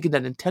 I'm thinking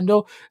that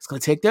Nintendo is going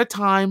to take their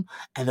time,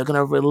 and they're going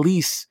to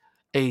release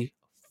a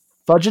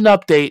fudging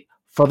update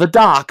for the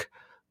dock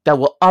that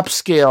will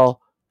upscale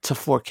to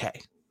 4K.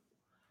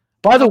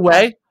 By the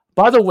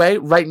way,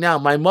 right now,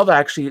 my mother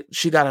actually,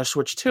 she got her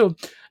Switch too,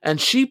 and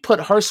she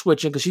put her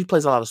Switch in because she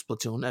plays a lot of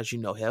Splatoon, as you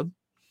know, Hib.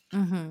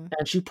 Mm-hmm.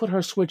 And she put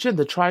her Switch in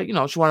to try,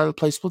 she wanted to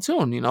play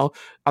Splatoon,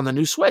 on the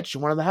new Switch. She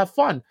wanted to have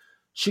fun.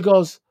 She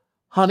goes,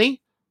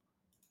 honey,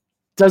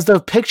 does the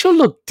picture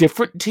look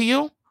different to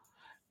you?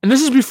 And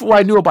this is before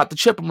I knew about the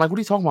chip. I'm like, what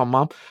are you talking about,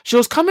 Mom? She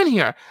goes, come in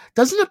here.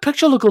 Doesn't the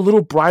picture look a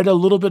little brighter, a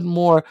little bit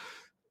more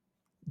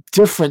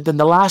different than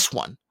the last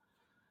one?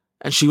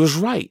 And she was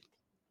right.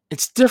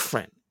 It's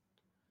different.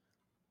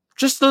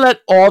 Just to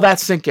let all that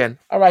sink in.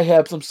 All right,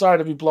 Hebs, I'm sorry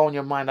to be blowing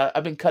your mind.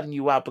 I've been cutting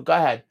you out, but go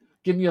ahead.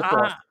 Give me your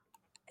thought.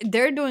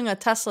 They're doing a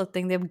Tesla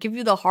thing. They give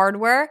you the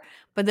hardware,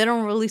 but they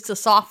don't release the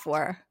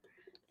software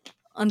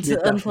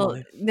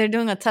until they're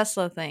doing a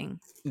Tesla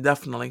thing.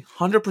 Definitely.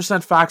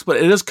 100% facts, but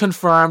it is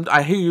confirmed.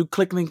 I hear you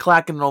clicking and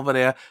clacking over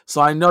there,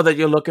 so I know that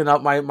you're looking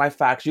up my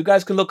facts. You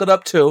guys can look it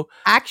up too.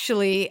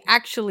 Actually,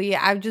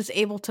 I'm just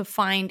able to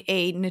find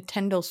a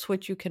Nintendo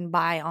Switch you can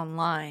buy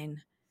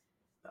online.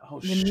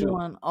 Oh, the new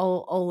one,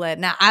 OLED.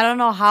 Now, I don't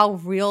know how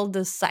real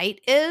the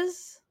site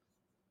is.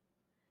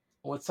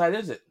 What site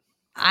is it?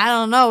 I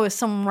don't know. It's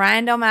some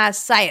random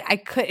ass site.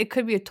 It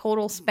could be a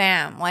total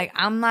spam. Like,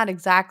 I'm not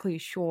exactly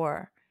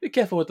sure. Be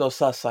careful with those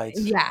sus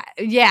sites.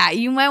 Yeah.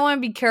 You might want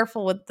to be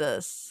careful with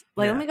this.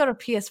 Let me go to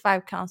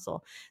PS5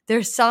 console.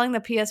 They're selling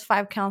the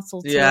PS5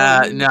 console too.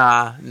 Yeah,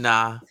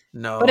 nah,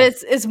 no. But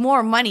it's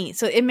more money,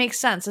 so it makes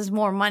sense. It's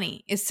more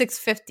money. It's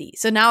 $650.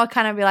 So now it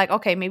kind of be like,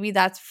 okay, maybe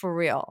that's for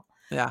real.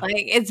 Yeah, like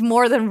it's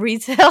more than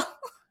retail.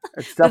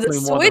 It's definitely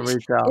more than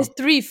retail. It's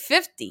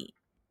 $350. Yeah,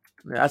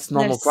 that's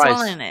normal price. They're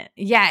selling it.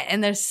 Yeah,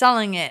 and they're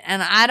selling it,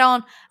 and I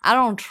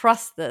don't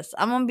trust this.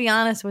 I'm gonna be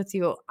honest with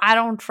you. I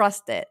don't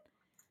trust it.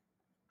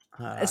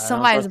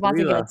 Somebody's about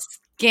to get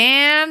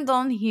scammed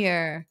on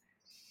here.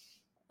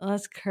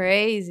 That's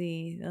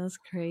crazy.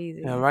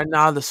 Yeah, right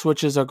now the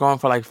Switches are going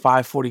for like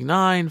 $549,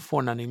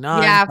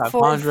 $499, yeah, $500,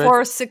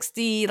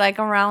 $460, like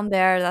around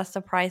there. That's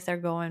the price they're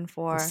going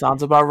for. It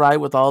sounds about right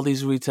with all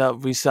these retail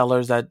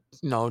resellers that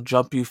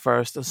jump you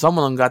first. And some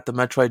of them got the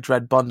Metroid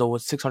Dread bundle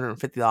with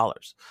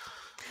 $650.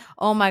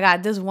 Oh my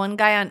God! There's one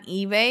guy on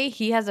eBay.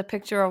 He has a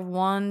picture of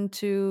 1,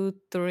 2,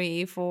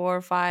 3,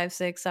 4, 5,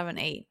 6, 7,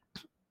 8.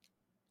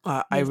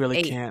 I really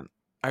 8. can't.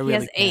 He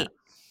has 8.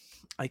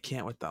 I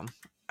can't with them.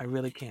 I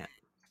really can't.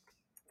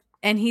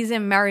 And he's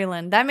in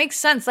Maryland. That makes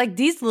sense. Like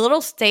these little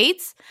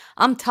states,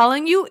 I'm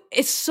telling you,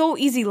 it's so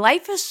easy.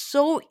 Life is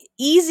so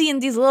easy in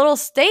these little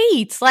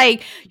states.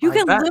 Like you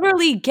can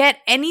literally get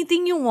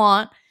anything you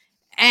want.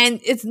 And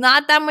it's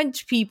not that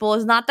much people.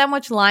 It's not that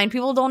much line.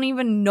 People don't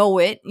even know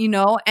it,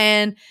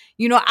 And,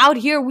 out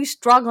here we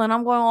struggling.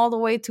 I'm going all the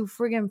way to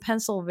friggin'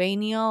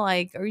 Pennsylvania.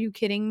 Like, are you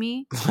kidding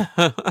me?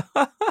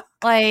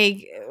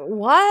 Like,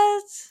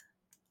 what?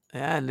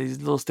 Yeah, and these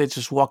little states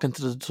just walk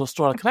into the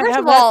store. Can First I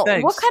have of all, that?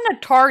 Thanks. What kind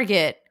of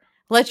Target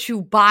lets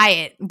you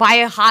buy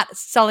a hot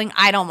selling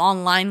item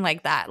online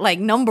like that? Like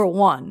number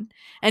one,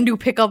 and do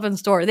pickup in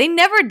store. They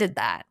never did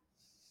that.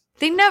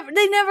 They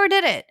never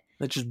did it.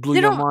 That just blew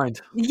your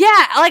mind.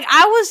 Yeah, like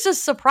I was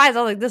just surprised.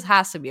 I was like, this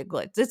has to be a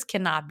glitch. This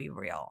cannot be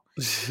real.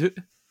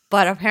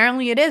 but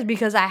apparently it is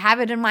because I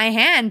have it in my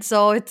hand.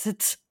 So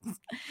it's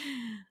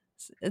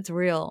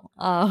real.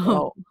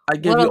 Well,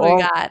 What else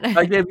we got?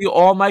 I gave you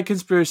all my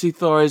conspiracy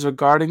theories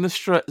regarding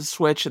the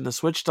Switch and the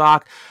Switch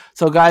dock.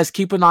 So, guys,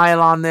 keep an eye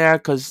on there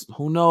because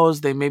who knows?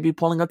 They may be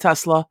pulling a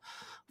Tesla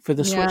for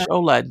the Switch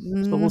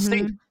OLED. So we'll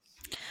see.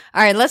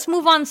 All right, let's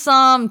move on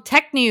some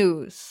tech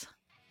news.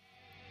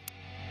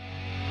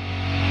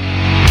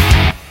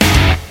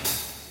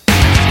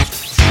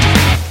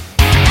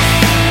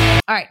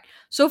 All right,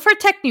 so for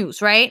tech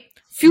news, right?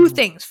 Few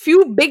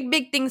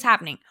big things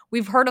happening.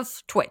 We've heard of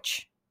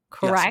Twitch,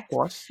 correct? Yes, of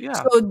course, yeah.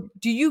 So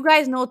do you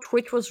guys know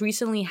Twitch was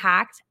recently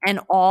hacked and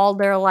all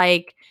their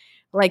like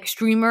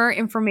streamer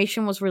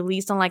information was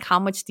released on like how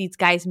much these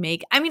guys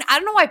make? I mean, I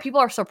don't know why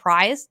people are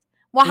surprised.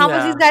 Well, how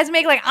much these guys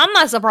make? Like, I'm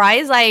not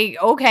surprised. Like,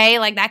 okay,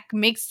 like that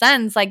makes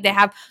sense. Like, they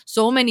have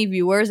so many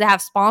viewers, they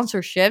have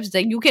sponsorships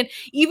that you can,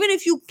 even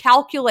if you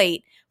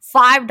calculate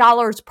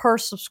 $5 per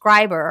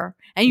subscriber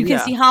and you can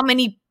see how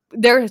many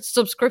their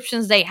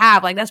subscriptions they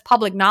have, like that's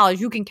public knowledge.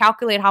 You can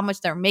calculate how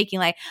much they're making.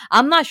 Like,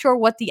 I'm not sure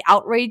what the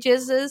outrage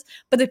is,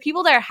 but the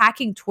people that are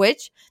hacking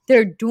Twitch,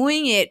 they're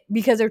doing it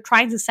because they're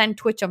trying to send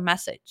Twitch a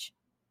message.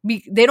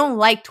 They don't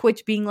like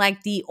Twitch being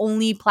like the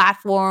only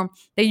platform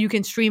that you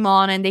can stream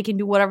on and they can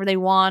do whatever they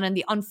want and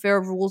the unfair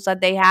rules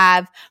that they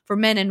have for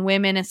men and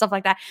women and stuff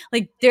like that.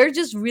 Like, they're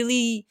just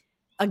really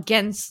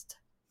against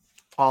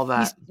all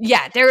that.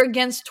 Yeah, they're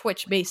against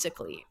Twitch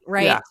basically,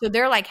 right? Yeah. So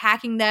they're like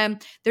hacking them.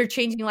 They're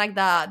changing like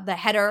the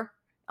header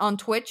on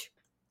Twitch.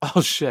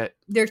 Oh shit.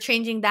 They're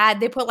changing that.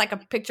 They put like a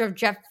picture of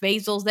Jeff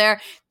Bezos there.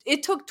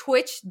 It took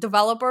Twitch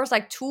developers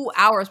like 2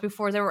 hours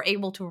before they were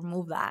able to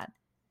remove that.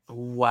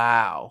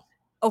 Wow.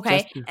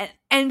 Okay.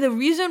 And the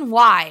reason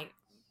why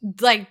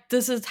like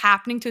this is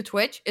happening to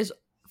Twitch is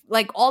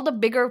like all the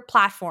bigger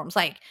platforms,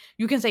 like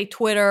you can say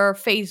Twitter,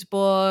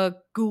 Facebook,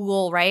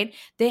 Google, right?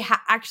 They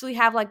actually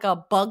have like a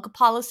bug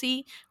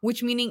policy,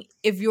 which meaning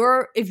if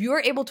you're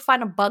able to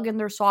find a bug in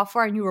their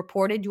software and you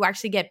report it, you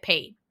actually get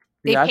paid.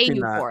 They pay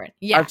you for it.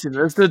 Yeah. I've seen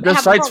there's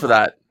sites for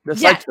that. There's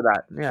sites for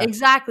that. Yeah.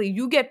 Exactly.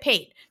 You get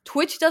paid.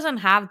 Twitch doesn't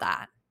have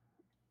that.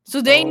 So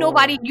they ain't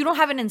nobody, you don't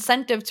have an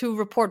incentive to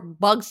report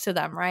bugs to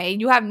them, right?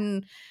 You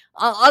haven't,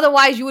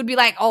 otherwise you would be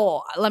like,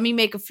 oh, let me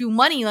make a few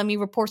money. Let me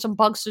report some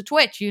bugs to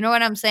Twitch. You know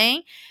what I'm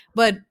saying?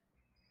 But,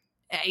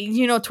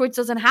 you know, Twitch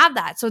doesn't have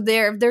that. So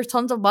if there's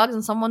tons of bugs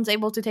and someone's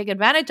able to take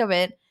advantage of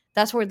it,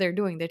 that's what they're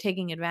doing. They're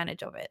taking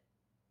advantage of it.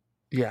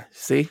 Yeah.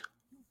 See?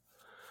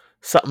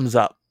 Something's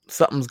up.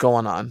 Something's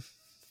going on.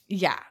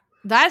 Yeah.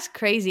 That's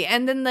crazy.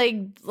 And then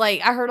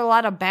like I heard a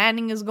lot of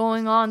banning is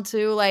going on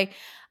too. Like,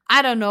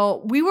 I don't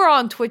know. We were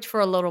on Twitch for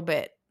a little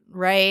bit,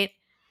 right?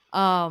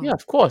 Yeah,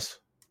 of course.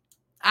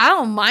 I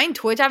don't mind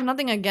Twitch. I have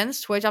nothing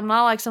against Twitch. I'm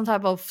not like some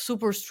type of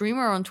super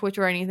streamer on Twitch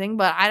or anything,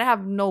 but I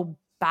have no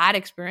bad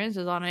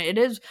experiences on it. It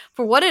is,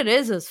 for what it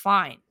is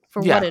fine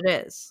for what it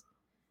is,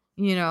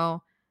 you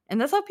know?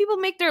 And that's how people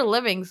make their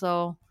living,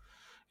 so.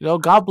 You know,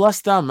 God bless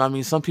them. I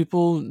mean, some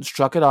people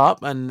struck it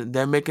up and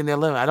they're making their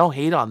living. I don't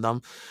hate on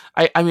them.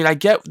 I mean, I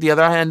get the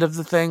other end of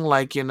the thing.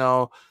 Like, you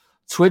know,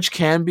 Twitch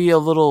can be a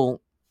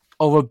little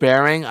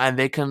overbearing and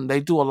they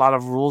do a lot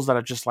of rules that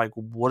are just like,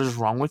 what is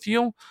wrong with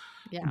you?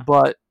 Yeah.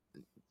 But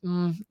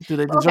do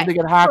they deserve to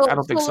get hacked? I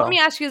don't think so. Let me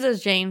ask you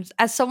this, James.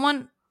 As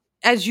someone,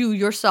 as you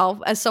yourself,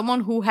 as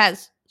someone who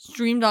has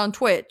streamed on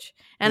Twitch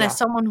and as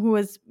someone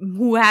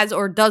who has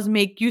or does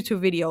make YouTube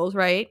videos,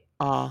 right?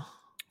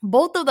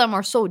 Both of them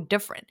are so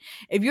different.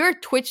 If you're a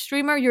Twitch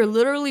streamer, you're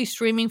literally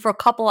streaming for a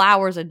couple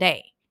hours a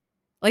day.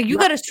 Like, you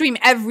got to stream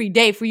every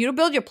day. For you to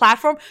build your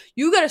platform,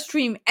 you got to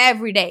stream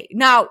every day.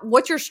 Now,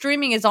 what you're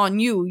streaming is on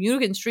you. You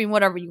can stream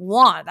whatever you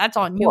want. That's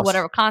on you,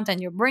 whatever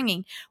content you're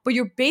bringing. But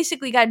you're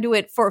basically got to do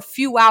it for a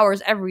few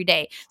hours every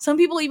day. Some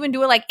people even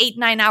do it like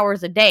 8-9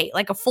 hours a day,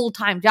 like a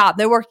full-time job.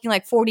 They're working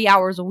like 40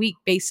 hours a week,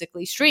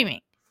 basically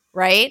streaming,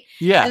 right?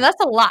 Yeah. And that's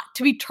a lot.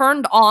 To be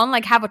turned on,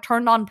 like have a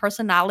turned on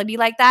personality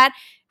like that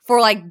for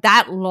like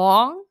that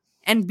long.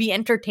 And be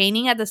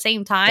entertaining at the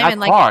same time. That's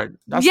and like hard.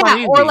 That's not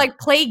easy. Or like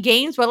play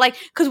games, but like,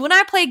 because when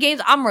I play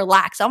games, I'm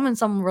relaxed. I'm in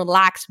some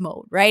relaxed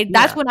mode, right?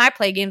 That's when I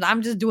play games.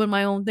 I'm just doing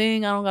my own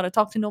thing. I don't gotta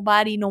talk to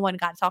nobody. No one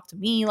gotta talk to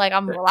me. Like,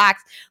 I'm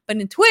relaxed. But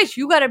in Twitch,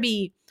 you gotta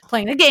be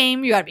playing a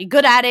game. You gotta be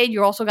good at it.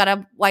 You also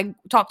gotta like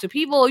talk to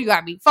people. You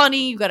gotta be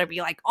funny. You gotta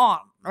be like on,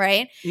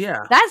 right?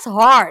 Yeah, that's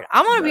hard.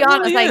 I'm gonna be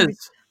honest. Really like,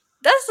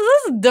 this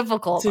is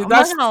difficult. See, I'm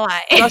not gonna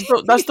lie.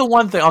 That's the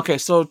one thing. Okay,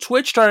 so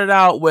Twitch started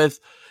out with,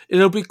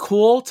 it'll be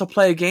cool to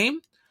play a game.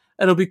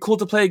 It'll be cool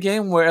to play a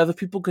game where other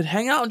people could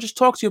hang out and just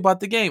talk to you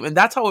about the game. And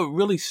that's how it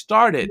really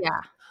started.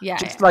 Yeah.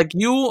 Just like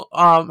you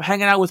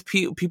hanging out with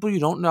people you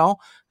don't know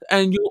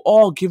and you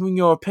all giving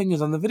your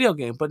opinions on the video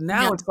game. But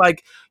now it's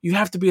like you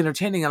have to be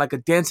entertaining and like a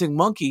dancing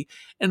monkey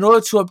in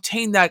order to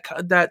obtain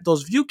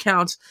those view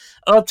counts,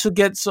 to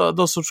get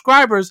those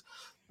subscribers,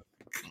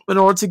 in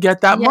order to get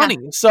that money.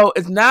 So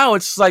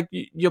it's like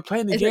you're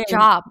playing the game. It's a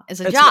job. It's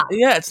a job.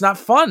 Yeah, it's not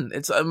fun.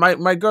 It's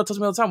my girl tells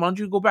me all the time, why don't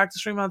you go back to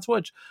streaming on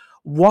Twitch?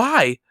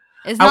 Why?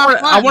 It's not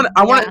fun.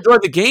 I want to enjoy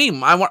the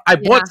game. I Yeah.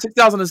 bought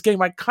 $6 on this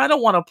game. I kind of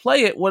want to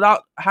play it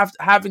without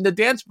having to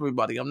dance for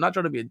everybody. I'm not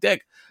trying to be a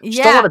dick. Just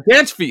don't Yeah. want to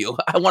dance for you.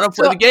 I want to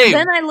play So the game.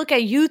 then I look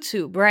at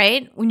YouTube,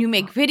 right? When you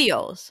make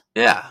videos,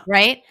 Yeah.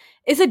 right?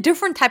 It's a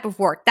different type of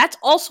work. That's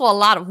also a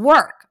lot of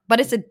work, but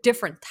it's a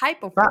different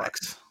type of work,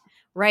 Facts.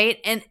 right?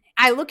 And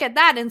I look at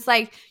that and it's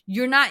like,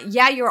 you're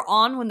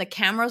on when the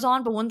camera's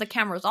on, but when the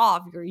camera's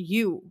off, you're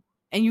you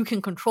and you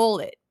can control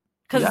it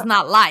because it's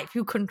not live.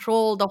 You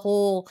control the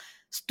whole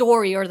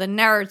story or the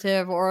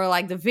narrative or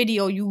like the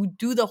video. You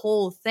do the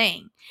whole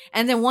thing.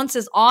 And then once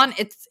it's on,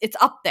 it's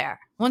up there.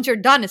 Once you're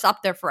done, it's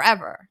up there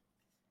forever.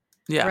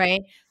 Yeah.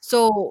 Right.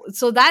 So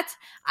that's,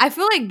 I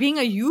feel like being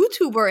a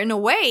YouTuber in a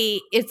way,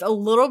 it's a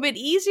little bit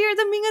easier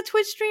than being a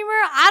Twitch streamer.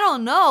 I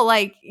don't know.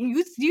 Like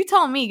you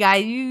tell me,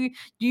 guys.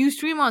 You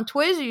stream on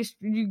Twitch?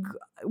 You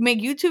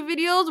make YouTube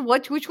videos?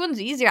 Which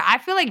one's easier? I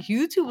feel like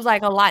YouTube is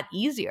like a lot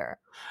easier.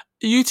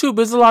 YouTube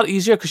is a lot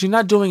easier because you're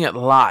not doing it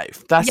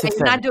live. That's the thing.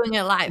 You're not doing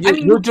it live.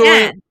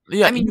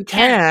 You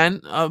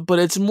can, but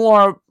it's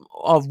more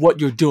of what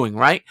you're doing,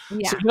 right?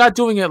 Yeah. So you're not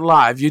doing it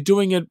live. You're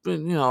doing it,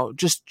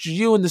 just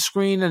you and the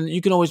screen, and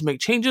you can always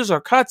make changes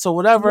or cuts or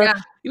whatever. Yeah.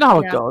 You know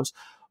how it goes.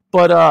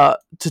 But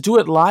to do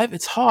it live,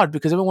 it's hard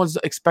because everyone's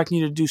expecting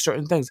you to do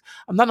certain things.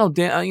 I'm not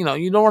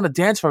you don't want to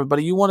dance for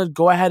everybody. You want to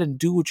go ahead and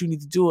do what you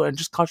need to do and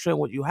just concentrate on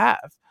what you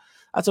have.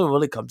 That's what it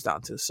really comes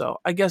down to.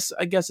 So I guess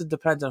it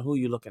depends on who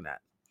you're looking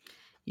at.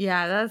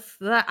 Yeah,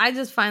 I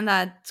just find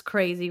that's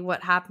crazy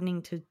what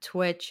happening to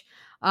Twitch.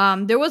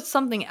 There was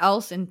something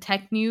else in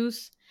tech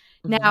news.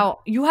 Mm-hmm. Now,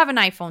 you have an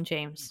iPhone,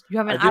 James. You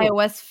have an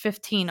iOS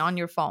 15 on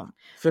your phone.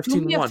 15.1.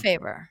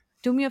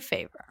 Do me a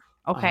favor.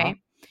 Okay?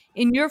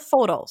 In your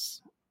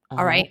photos,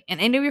 all right? In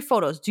any of your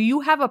photos, do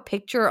you have a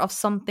picture of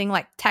something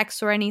like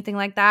text or anything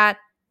like that?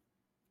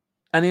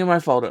 Any of my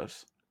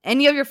photos.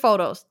 Any of your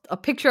photos, a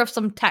picture of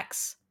some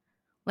text.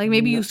 Like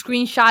maybe you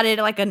screenshotted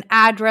like an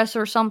address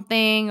or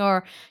something,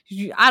 or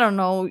I don't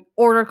know,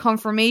 order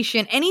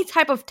confirmation, any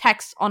type of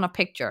text on a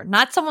picture.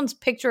 Not someone's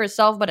picture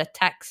itself, but a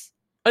text.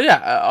 Oh,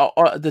 yeah,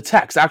 the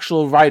text,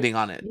 actual writing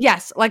on it.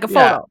 Yes, like a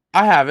photo.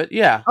 I have it,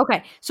 yeah.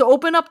 Okay, so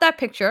open up that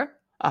picture.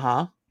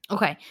 Uh-huh.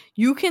 Okay,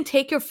 you can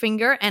take your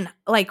finger and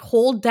like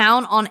hold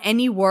down on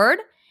any word,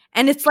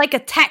 and it's like a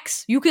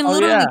text. You can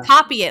literally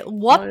copy it.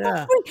 What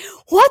the freak?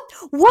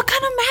 What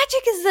kind of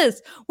magic is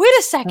this? Wait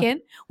a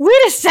second. Hold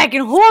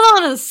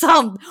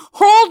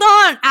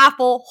on,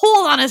 Apple.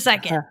 Hold on a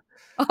second.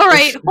 All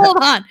right,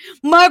 hold on.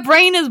 My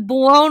brain is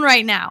blown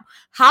right now.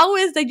 How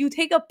is that you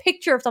take a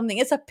picture of something?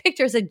 It's a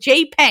picture. It's a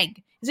JPEG.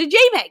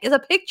 It's a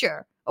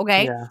picture.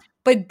 Okay? Yeah.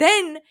 But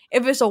then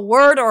if it's a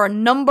word or a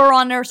number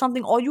on there or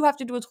something, all you have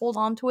to do is hold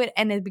on to it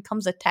and it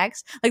becomes a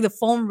text. Like the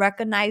phone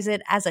recognizes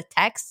it as a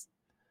text.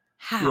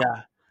 How?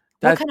 Yeah.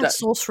 What kind of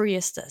sorcery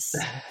is this?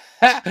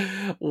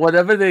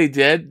 Whatever they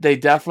did, they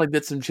definitely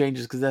did some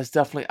changes because that's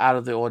definitely out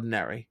of the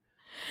ordinary.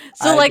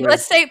 So like,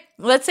 let's say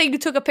you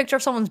took a picture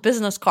of someone's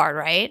business card,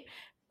 right?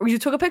 Or you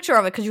took a picture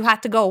of it because you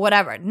had to go,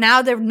 whatever.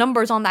 Now there are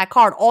numbers on that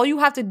card. All you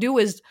have to do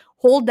is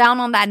hold down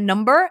on that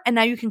number and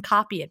now you can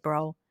copy it,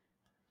 bro.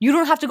 You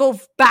don't have to go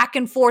back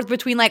and forth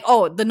between like,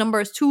 oh, the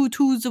number is 2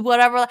 twos or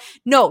whatever.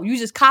 No, you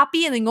just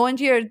copy and then go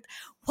into your,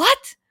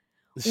 what?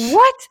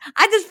 What?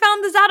 I just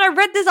found this out. I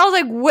read this. I was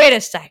like, wait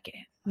a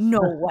second.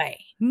 No way.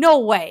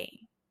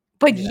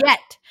 But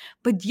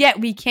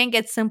yet we can't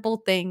get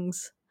simple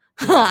things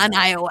on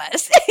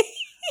iOS.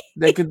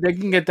 They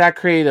can get that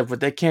creative, but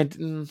they can't.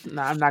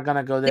 No, I'm not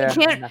gonna go there.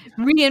 They can't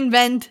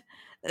reinvent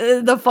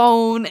the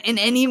phone in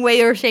any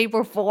way or shape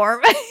or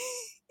form.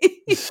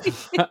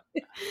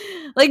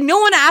 Like no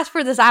one asked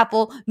for this,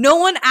 Apple. No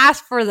one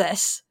asked for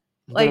this.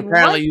 Like but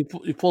apparently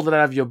you pulled it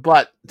out of your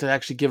butt to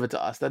actually give it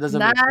to us. That doesn't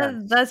make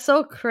sense. That's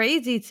so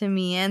crazy to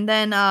me. And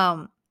then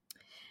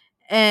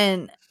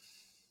and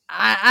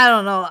I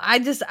don't know. I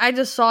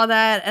just saw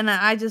that and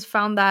I just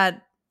found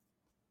that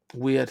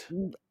weird.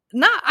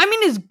 I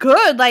mean it's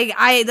good. Like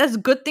that's a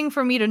good thing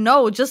for me to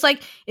know. Just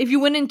like if you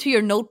went into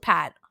your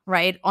notepad,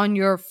 right, on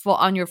your phone,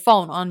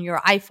 on your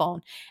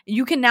iPhone,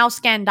 you can now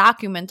scan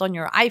documents on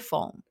your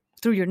iPhone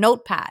through your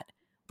notepad.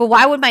 But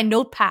why would my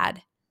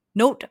notepad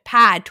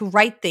to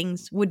write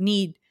things would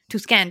need to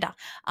scan down?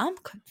 I'm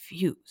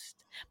confused.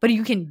 But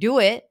you can do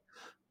it.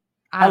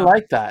 I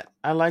like that.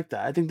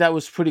 I think that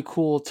was pretty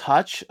cool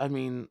touch. I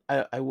mean,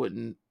 I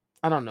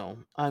don't know.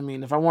 I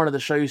mean, if I wanted to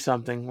show you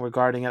something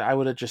regarding it, I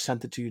would have just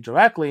sent it to you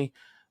directly.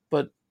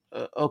 But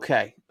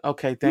okay,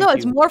 thank you. No,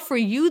 it's more for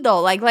you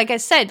though. Like I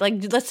said, like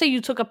let's say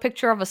you took a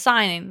picture of a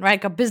sign, right,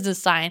 like a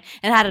business sign,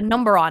 and had a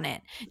number on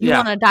it. You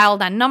want to dial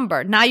that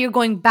number. Now you're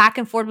going back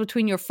and forth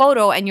between your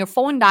photo and your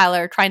phone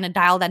dialer, trying to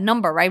dial that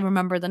number, right?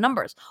 Remember the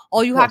numbers.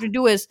 All you have to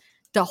do is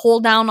to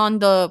hold down on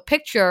the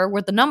picture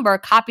with the number,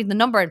 copy the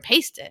number, and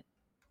paste it.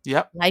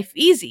 Yep. Life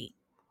easy.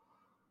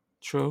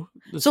 True.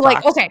 So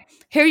like, okay,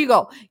 here you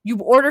go. You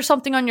order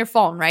something on your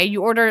phone, right?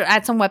 You order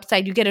at some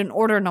website, you get an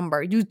order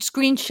number. You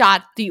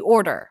screenshot the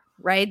order,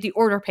 right? The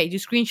order page, you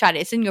screenshot it.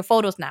 It's in your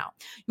photos now.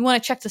 You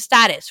want to check the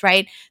status,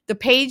 right? The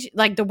page,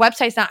 like the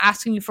website's not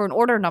asking you for an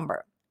order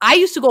number. I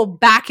used to go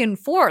back and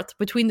forth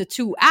between the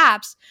two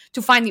apps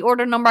to find the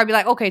order number. I'd be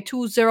like, okay,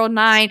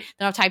 209.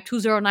 Then I'll type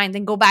 209,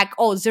 then go back,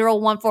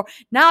 014.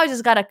 Now I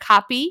just got to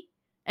copy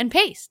and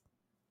paste.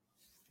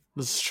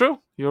 This is true.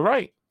 You're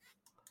right.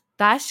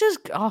 That's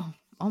just, oh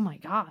my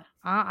God.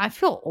 I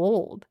feel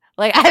old.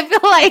 Like, I feel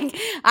like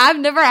I've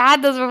never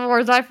had this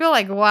before. So I feel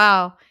like,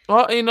 wow.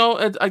 Well,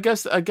 I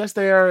guess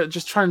they are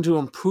just trying to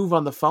improve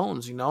on the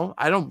phones.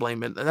 I don't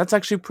blame it. That's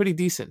actually pretty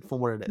decent for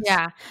what it is.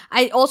 Yeah.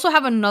 I also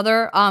have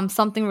another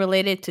something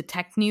related to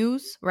tech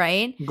news,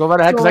 right? Go right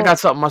ahead, because I got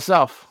something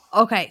myself.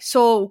 Okay,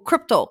 so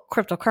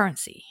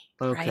cryptocurrency.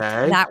 Okay.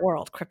 Right? That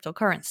world,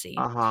 cryptocurrency.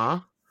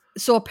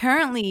 So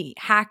apparently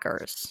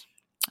hackers.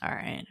 All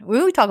right.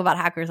 We talk about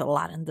hackers a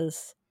lot in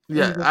this.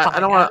 Yeah, I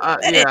don't want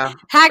to. Yeah,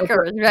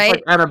 hackers, right? It's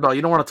like Annabelle,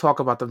 you don't want to talk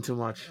about them too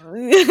much.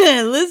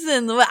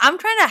 Listen, I'm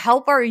trying to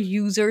help our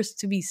users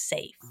to be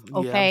safe.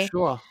 Okay, yeah,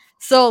 sure.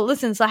 So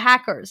listen, so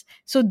hackers,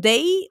 so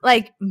they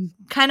like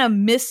kind of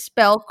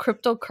misspell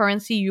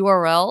cryptocurrency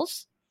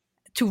URLs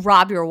to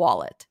rob your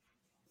wallet.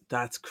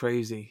 That's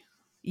crazy.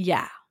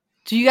 Yeah.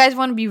 Do you guys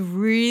want to be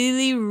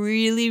really,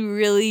 really,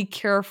 really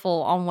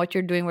careful on what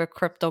you're doing with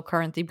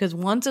cryptocurrency? Because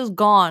once it's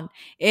gone,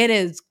 it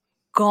is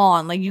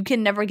gone. Like, you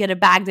can never get it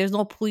back. There's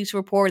no police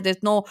report.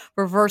 There's no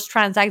reverse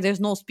transact. There's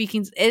no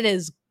speaking. It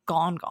is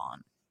gone.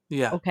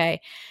 Yeah.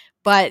 Okay.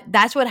 But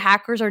that's what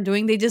hackers are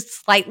doing. They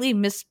just slightly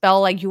misspell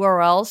like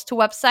URLs to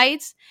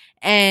websites,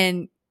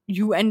 and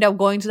you end up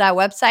going to that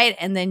website,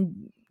 and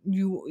then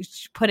you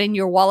put in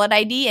your wallet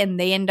ID, and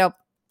they end up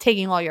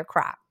taking all your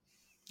crap.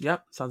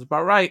 Yep. Sounds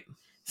about right.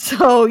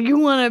 So you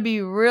want to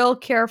be real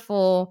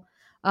careful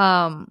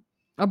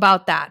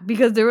about that,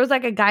 because there was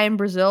like a guy in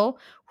Brazil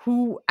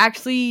who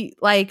actually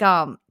like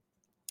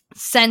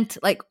sent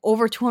like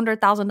over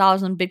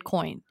 $200,000 in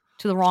Bitcoin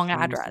to the wrong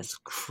address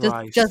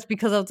just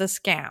because of the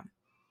scam.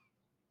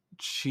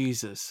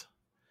 Jesus.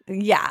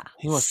 Yeah.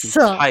 He must be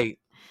tight.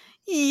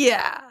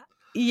 Yeah.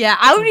 Yeah,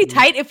 I would be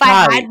tight if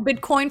I had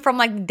Bitcoin from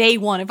like day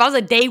one. If I was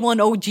a day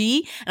one OG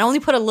and I only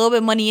put a little bit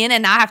of money in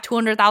and now I have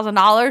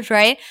 $200,000,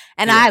 right?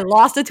 And I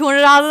lost the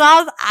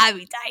 $200,000, I'd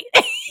be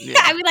tight. Yeah.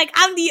 I'd be like,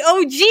 I'm the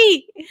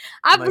OG.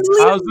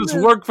 How's this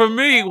work for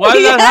me? Why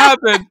did that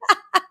happen?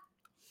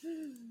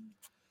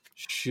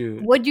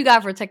 Shoot. What you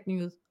got for tech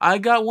news? I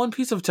got one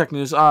piece of tech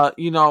news.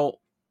 We all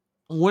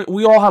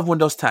have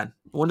Windows 10.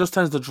 Windows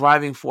 10 is the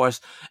driving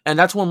force, and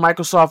that's when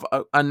Microsoft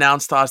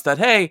announced to us that,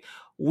 hey,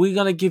 we're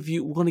gonna give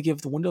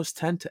the Windows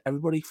 10 to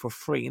everybody for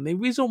free. And the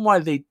reason why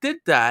they did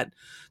that,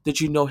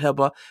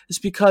 Heba, is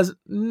because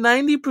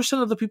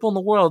 90% of the people in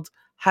the world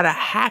had a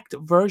hacked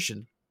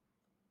version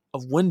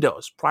of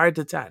Windows prior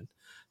to 10.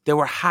 They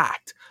were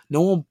hacked.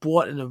 No one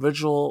bought an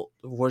original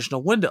version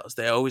of Windows.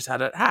 They always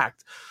had it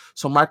hacked.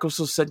 So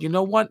Microsoft said, you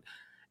know what?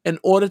 In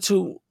order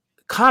to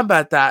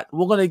combat that,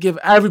 we're going to give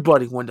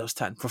everybody Windows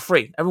 10 for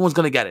free. Everyone's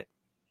going to get it.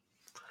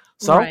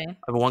 So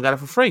everyone got it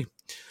for free.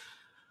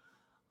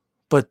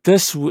 But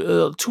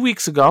 2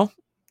 weeks ago,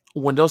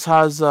 Windows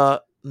has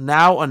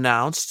now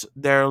announced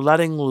they're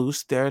letting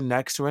loose their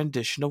next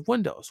rendition of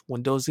Windows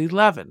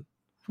 11.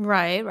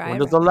 Right.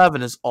 Windows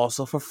 11 is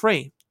also for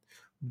free,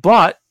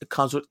 but it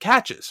comes with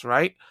catches,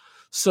 right?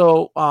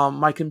 So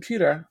my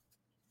computer,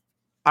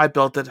 I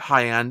built it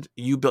high-end.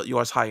 You built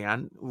yours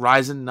high-end.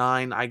 Ryzen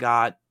 9, I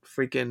got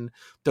freaking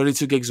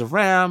 32 gigs of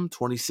RAM,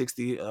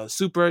 2060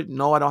 Super.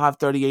 No, I don't have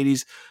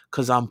 3080s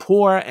because I'm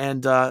poor,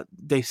 and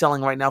they're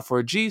selling right now for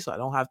a G, so I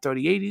don't have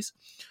 3080s.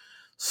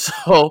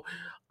 So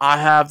I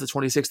have the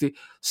 2060.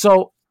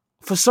 So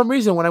for some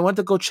reason, when I went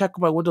to go check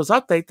my Windows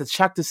update to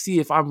check to see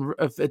if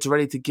it's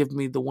ready to give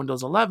me the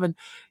Windows 11,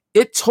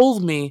 it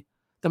told me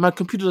that my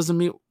computer doesn't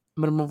meet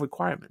minimum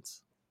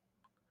requirements.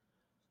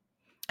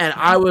 And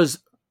I was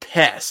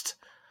pissed.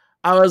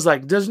 I was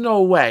like, there's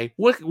no way.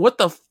 What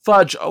the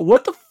fudge?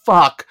 What the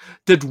fuck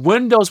did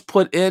Windows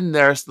put in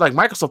there? Like,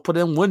 Microsoft put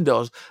in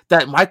Windows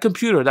that my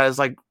computer that is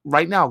like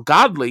right now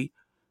godly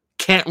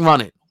can't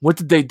run it. What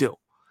did they do?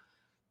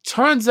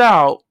 Turns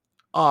out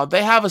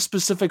they have a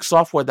specific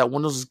software that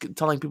Windows is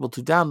telling people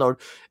to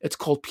download. It's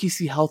called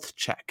PC Health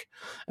Check.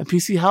 And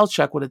PC Health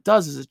Check, what it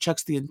does is it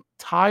checks the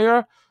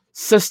entire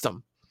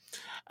system.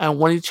 And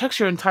when it checks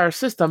your entire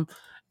system,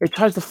 it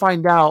tries to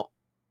find out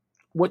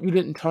what you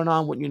didn't turn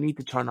on, what you need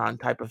to turn on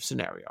type of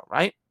scenario,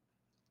 right?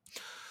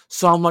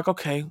 So I'm like,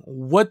 okay,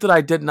 what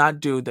did not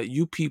do that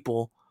you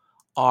people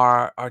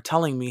are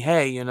telling me,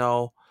 hey, you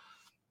don't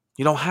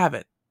have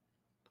it?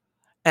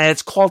 And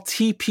it's called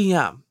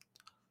TPM.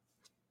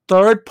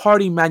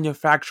 Third-party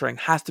manufacturing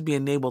has to be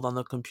enabled on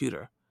the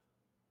computer.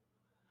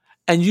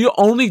 And you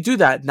only do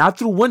that, not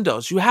through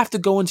Windows. You have to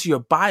go into your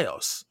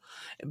BIOS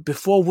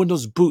before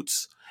Windows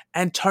boots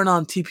and turn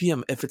on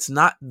TPM. If it's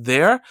not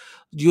there,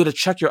 you got to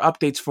check your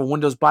updates for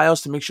Windows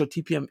BIOS to make sure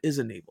TPM is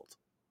enabled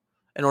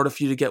in order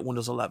for you to get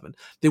Windows 11.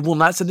 They will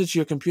not send it to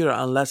your computer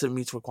unless it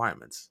meets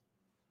requirements.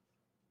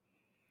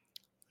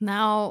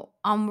 Now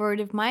I'm worried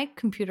if my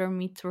computer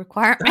meets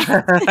requirements.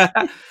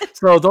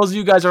 So those of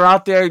you guys are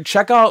out there,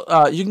 check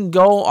out. You can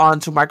go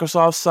onto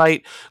Microsoft's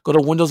site, go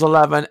to Windows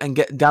 11, and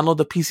download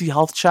the PC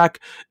Health Check.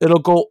 It'll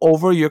go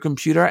over your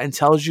computer and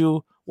tells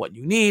you what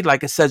you need.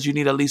 Like it says, you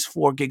need at least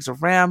 4 gigs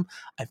of RAM.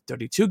 I have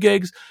 32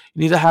 gigs.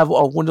 You need to have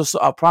a Windows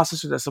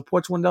processor that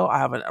supports Windows. I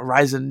have a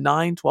Ryzen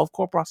 9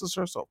 12-core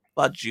processor, so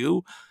fudge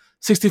you.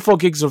 64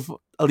 gigs of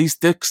at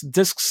least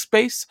disk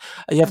space.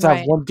 And you have to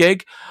have 1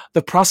 gig.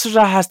 The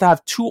processor has to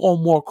have 2 or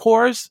more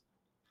cores.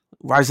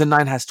 Ryzen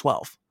 9 has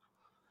 12.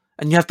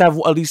 And you have to have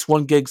at least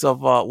 1 gig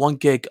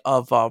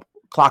of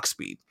clock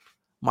speed.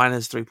 Mine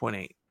is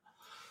 3.8.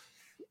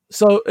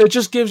 So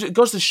it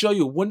goes to show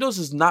you Windows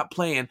is not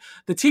playing.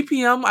 The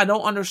TPM I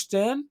don't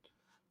understand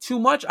too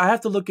much. I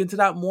have to look into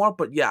that more.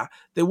 But yeah,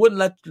 they wouldn't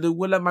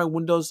let my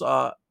Windows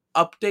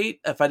update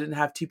if I didn't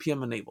have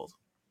TPM enabled.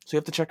 So you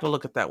have to check a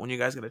look at that when you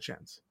guys get a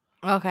chance.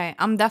 Okay,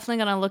 I'm definitely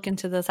gonna look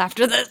into this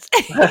after this.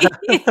 I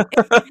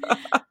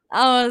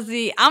want to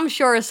see. I'm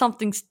sure it's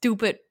something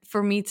stupid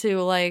for me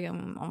to like.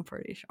 I'm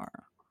pretty sure.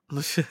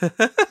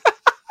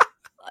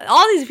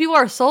 All these people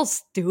are so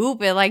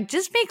stupid. Like,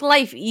 just make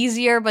life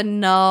easier, but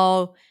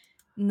no,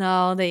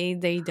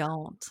 they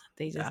don't.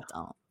 They just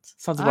don't.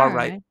 Sounds about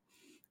right.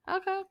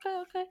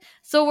 Okay.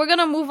 So we're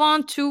gonna move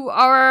on to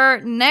our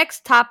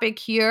next topic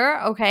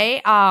here.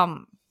 Okay.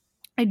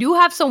 I do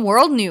have some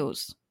world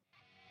news.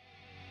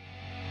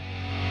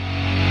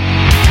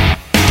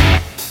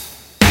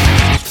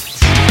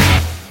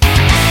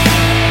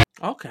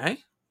 Okay.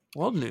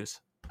 World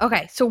news.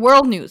 Okay, so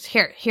world news.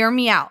 Hear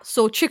me out.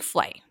 So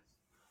Chick-fil-A.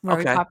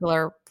 Very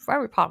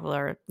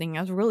popular thing.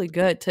 That's really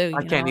good too.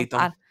 I can't eat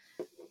them.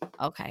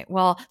 Okay,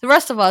 well, the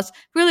rest of us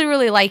really,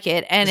 really like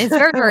it, and it's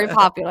very, very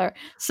popular.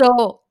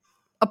 So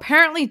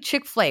apparently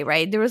Chick-fil-A,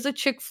 right? There was a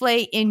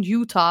Chick-fil-A in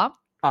Utah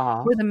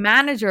where the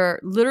manager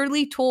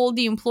literally told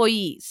the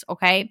employees,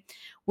 okay,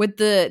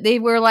 they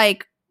were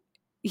like,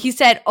 he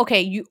said,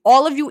 okay,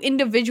 all of you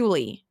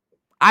individually,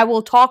 I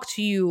will talk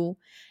to you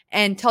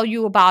and tell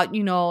you about,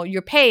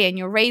 your pay and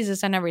your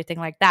raises and everything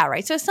like that,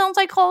 right? So it sounds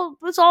like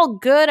it's all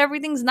good.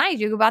 Everything's nice.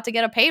 You're about to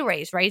get a pay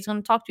raise, right? He's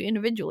going to talk to you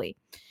individually.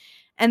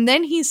 And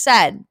then he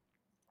said,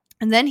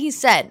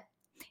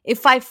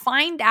 if I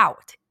find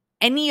out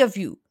any of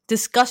you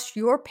discuss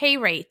your pay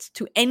rates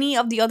to any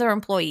of the other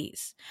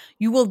employees,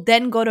 you will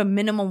then go to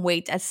minimum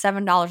wage at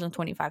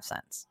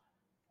 $7.25.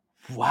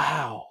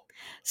 Wow.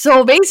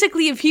 So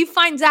basically, if he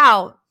finds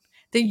out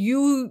that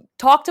you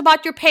talked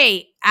about your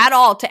pay at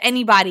all to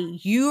anybody,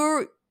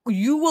 you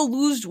will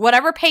lose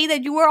whatever pay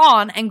that you were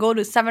on and go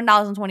to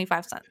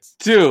 $7.25.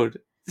 Dude.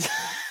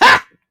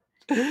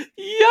 Yo,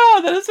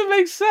 that doesn't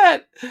make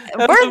sense.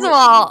 First of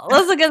all,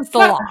 that's against the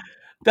law.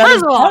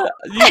 First of all,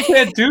 you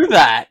can't do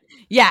that.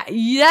 Yeah,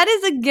 that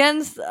is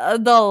against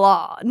the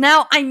law.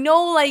 Now, I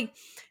know, like,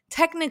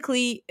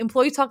 technically,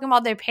 employees talking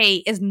about their pay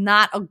is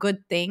not a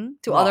good thing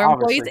to other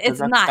employees. It's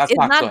not. It's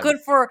not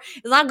good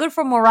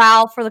for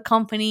morale for the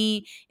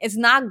company. It's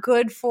not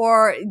good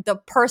for the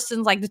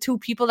persons, like the two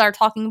people that are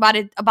talking about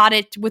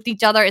it with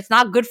each other. It's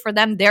not good for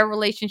them, their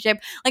relationship.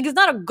 Like, it's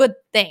not a good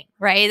thing,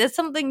 right? That's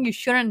something you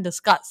shouldn't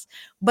discuss.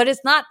 But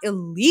it's not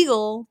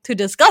illegal to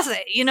discuss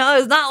it.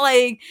 It's not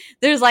like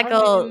there's like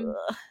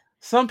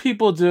some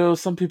people do,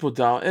 some people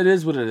don't. It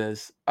is what it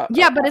is.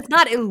 Yeah, but it's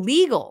not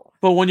illegal.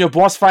 But when your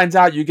boss finds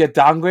out you get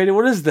downgraded,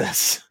 what is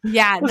this?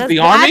 Yeah, that's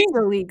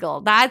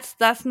illegal. That's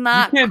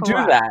not. You can't correct. do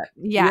that.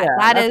 Yeah,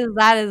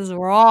 that is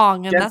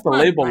wrong, and that's the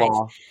labor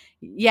law.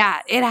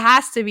 Yeah, it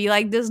has to be.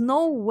 Like, there's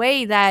no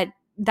way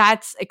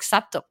that's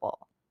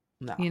acceptable.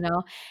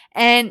 No.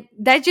 And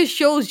that just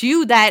shows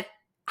you that.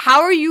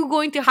 How are you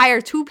going to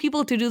hire 2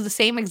 people to do the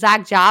same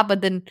exact job,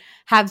 but then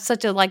have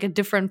such a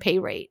different pay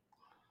rate?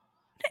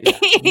 Yeah,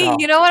 no.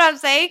 You know what I'm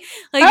saying?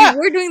 Like, if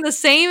we're doing the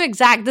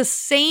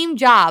same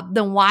job,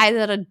 then why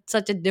is it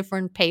such a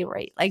different pay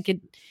rate? Like,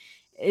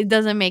 it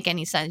doesn't make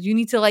any sense. You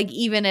need to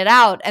even it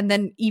out, and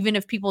then even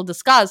if people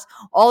discuss,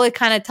 all it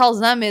kind of tells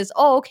them is,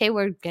 oh, okay,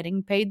 we're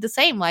getting paid the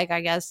same. Like,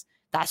 I guess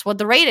that's what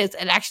the rate is.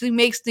 It actually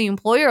makes the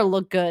employer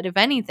look good, if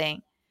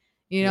anything.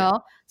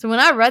 So when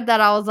I read that,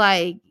 I was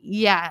like,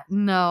 yeah,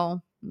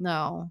 no.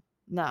 Yeah,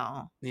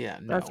 no.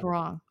 That's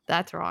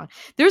wrong.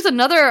 There's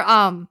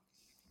another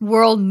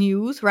world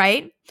news,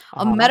 right?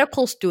 A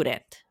medical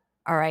student.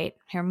 All right,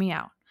 hear me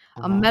out.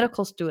 A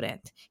medical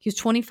student. He's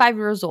 25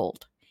 years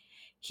old.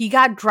 He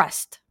got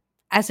dressed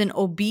as an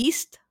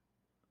obese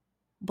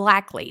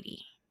black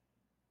lady.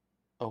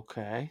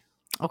 Okay.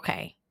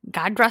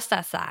 Got dressed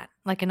as that,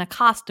 like in a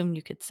costume,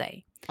 you could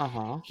say.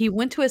 He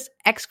went to his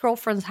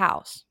ex-girlfriend's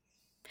house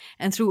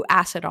and threw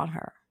acid on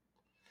her.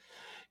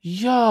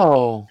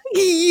 Yo.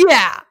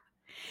 Yeah.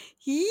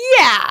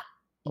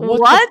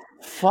 What?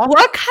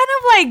 What kind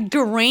of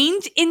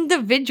deranged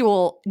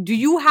individual do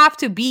you have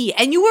to be?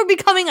 And you were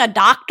becoming a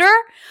doctor?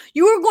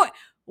 You were going,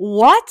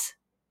 what?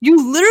 You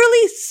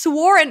literally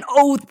swore an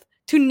oath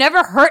to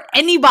never hurt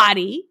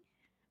anybody.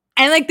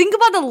 And like, think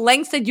about the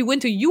lengths that you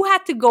went to. You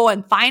had to go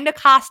and find a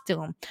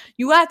costume.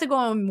 You had to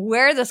go and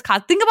wear this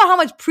costume. Think about how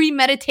much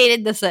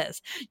premeditated this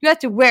is. You had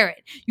to wear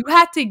it. You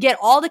had to get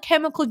all the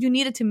chemicals you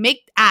needed to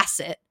make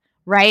acid,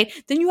 right?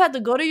 Then you had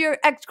to go to your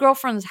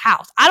ex-girlfriend's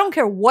house. I don't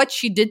care what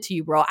she did to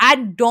you, bro. I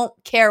don't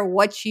care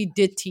what she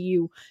did to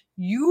you.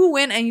 You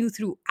went and you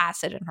threw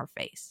acid in her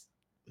face.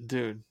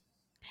 Dude. 100%.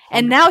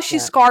 And now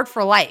she's scarred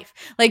for life.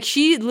 Like,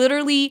 she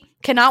literally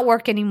cannot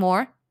work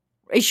anymore.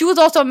 She was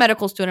also a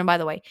medical student, by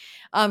the way.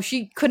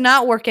 She could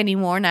not work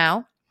anymore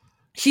now.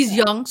 She's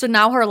young, so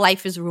now her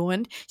life is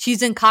ruined.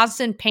 She's in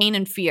constant pain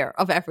and fear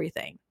of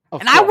everything.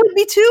 Of and course. I would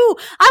be too.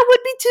 I would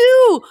be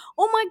too.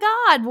 Oh my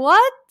God,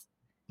 what?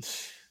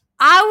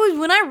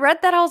 When I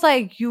read that, I was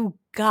like, you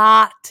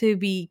got to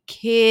be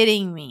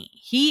kidding me.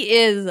 He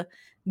is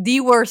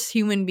the worst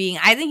human being.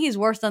 I think he's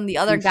worse than the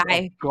other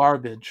guy.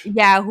 Garbage.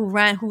 Yeah, who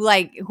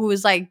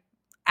was like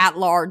at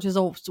large, is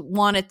a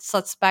wanted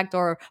suspect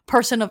or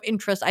person of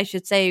interest, I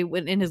should say,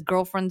 in his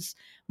girlfriend's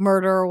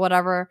murder or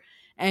whatever.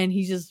 And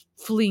he's just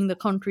fleeing the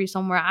country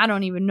somewhere. I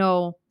don't even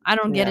know. I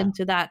don't get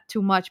into that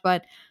too much.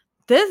 But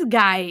this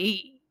guy,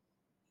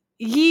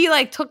 he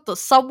like took the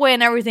subway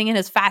and everything in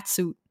his fat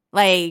suit.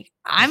 Like,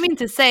 I mean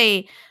to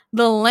say,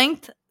 the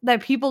length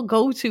that people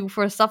go to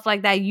for stuff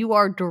like that, you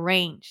are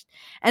deranged.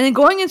 And then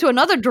going into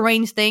another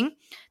deranged thing,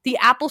 the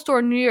Apple Store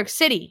in New York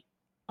City.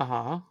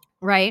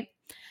 Right?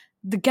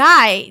 The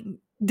guy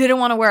didn't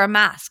want to wear a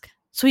mask.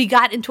 So he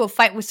got into a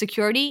fight with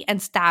security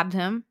and stabbed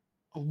him.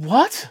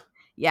 What?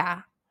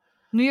 Yeah.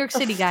 New York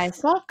City, guys.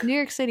 Fuck? New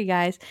York City,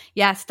 guys.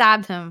 Yeah,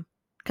 stabbed him.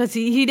 Because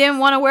he didn't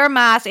want to wear a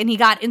mask, and he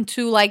got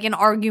into like an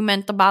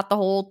argument about the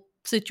whole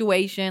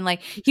situation.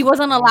 Like, he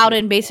wasn't allowed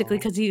in basically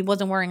because he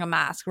wasn't wearing a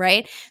mask,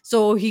 right?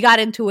 So he got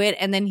into it,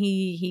 and then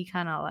he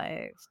kind of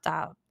like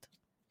stabbed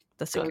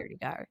the security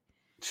guard.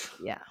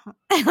 Yeah.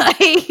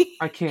 Like,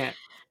 I can't.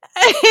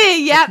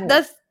 Yeah,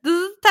 this is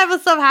the type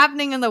of stuff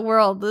happening in the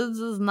world. This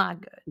is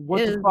not good.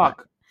 What the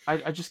fuck?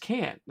 I just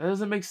can't. That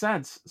doesn't make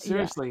sense.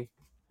 Seriously.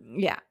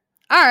 Yeah.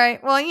 All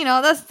right. Well, you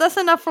know, that's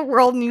enough for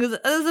world news.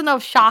 That's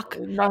enough shock.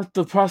 Not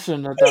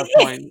depression at that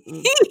point.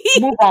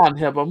 Move on,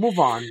 Hiba. Move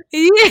on.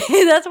 Yeah,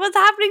 that's what's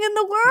happening in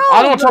the world.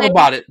 I don't want to talk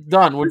about it.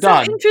 Done. We're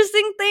done.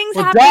 Interesting things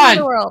We're happening done. in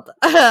the world.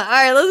 All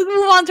right, let's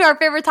move on to our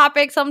favorite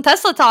topic, some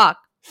Tesla talk.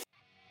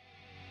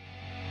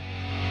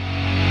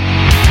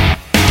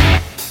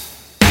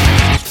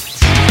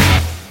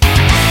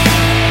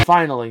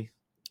 Finally.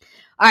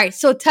 All right,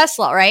 so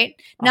Tesla, right?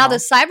 Now the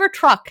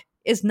Cybertruck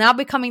is now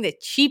becoming the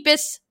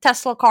cheapest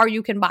Tesla car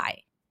you can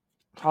buy.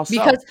 How so?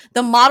 Because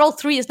the Model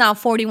 3 is now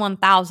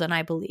 $41,000,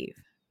 I believe.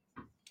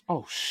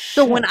 Oh, shit.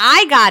 So when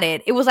I got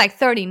it, it was like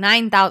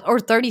 $39,000 or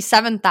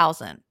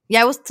 $37,000.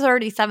 Yeah, it was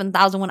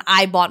 $37,000 when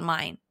I bought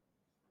mine.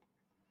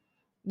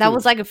 That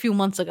was like a few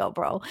months ago,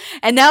 bro.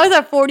 And now it's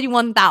at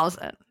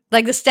 $41,000.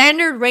 Like, the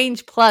standard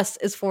range plus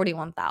is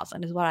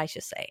 $41,000 is what I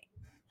should say.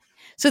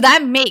 So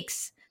that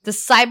makes the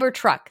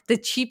Cybertruck the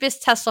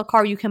cheapest Tesla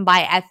car you can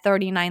buy at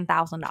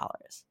 $39,000.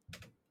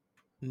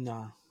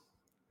 Nah.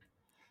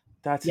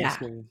 That's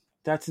insane.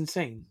 That's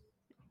insane.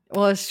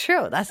 Well, it's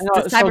true. That's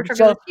the So- Cybertruck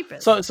so- is the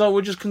cheapest. So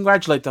we just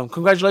congratulate them.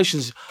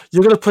 Congratulations.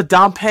 You're going to put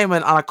down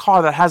payment on a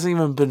car that hasn't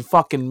even been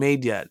fucking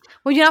made yet.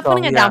 Well, you're not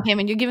putting a yeah. down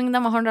payment. You're giving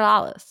them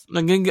 $100.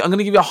 I'm going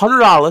to give you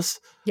 $100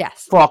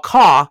 Yes. for a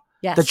car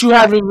Yes. that you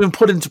haven't even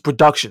put into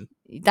production.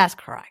 That's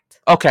correct.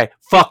 Okay,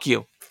 fuck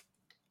you.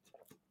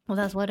 Well,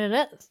 that's what it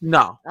is.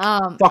 No.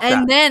 And Fuck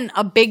that. then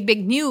a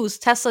big news.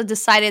 Tesla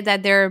decided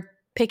that they're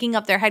picking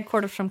up their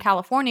headquarters from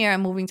California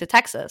and moving to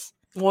Texas.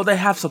 Well, they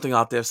have something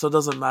out there, so it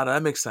doesn't matter.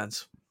 That makes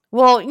sense.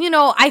 Well, you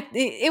know,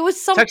 it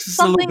was Texas is a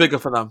something little bigger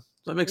for them.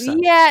 That makes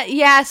sense.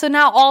 Yeah. So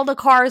now all the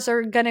cars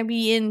are gonna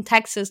be in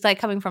Texas, like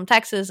coming from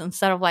Texas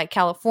instead of like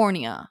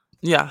California.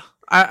 Yeah.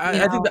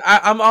 I think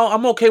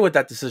I'm okay with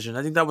that decision.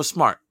 I think that was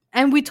smart.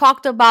 And we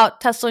talked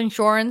about Tesla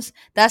insurance.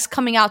 That's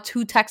coming out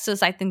to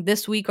Texas, I think,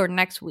 this week or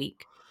next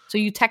week. So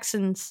you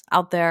Texans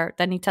out there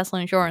that need Tesla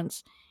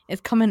insurance,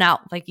 it's coming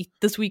out like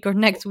this week or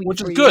next week.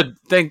 Which is good.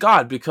 Thank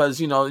God, because,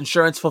 you know,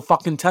 insurance for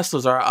fucking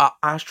Teslas are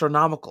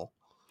astronomical.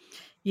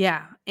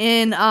 Yeah.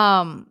 And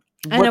I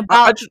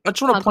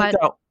just want to point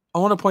out. I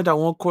want to point out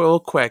real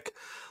quick.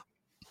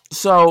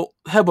 So,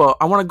 Heba,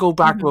 I want to go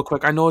back real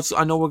quick. I know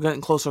we're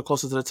getting closer and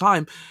closer to the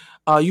time.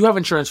 You have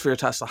insurance for your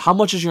Tesla. How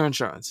much is your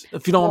insurance?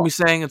 If you don't want me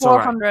saying, it's all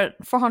right.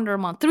 $400 a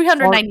month.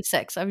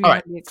 $396. All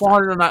right,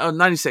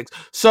 $496.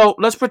 So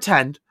let's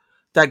pretend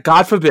that,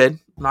 God forbid,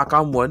 knock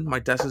on wood, my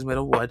desk is made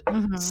of wood,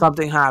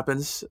 something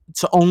happens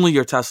to only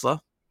your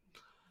Tesla,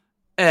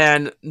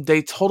 and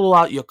they total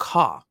out your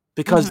car.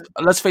 Because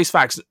let's face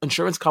facts,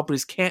 insurance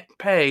companies can't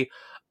pay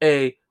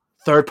a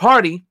third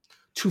party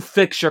to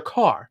fix your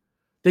car.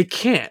 They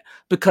can't,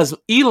 because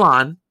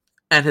Elon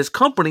and his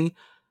company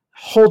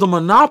hold a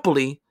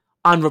monopoly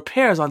on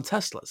repairs on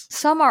Teslas.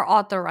 Some are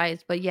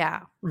authorized, but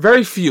yeah.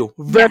 Very few.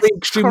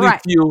 Extremely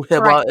few,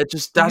 Hiba. It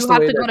just, that's the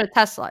way it is. You have to go to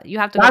Tesla. You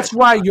have to That's go to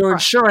why Tesla. your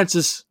insurance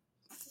is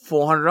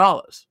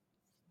 $400.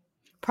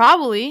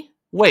 Probably.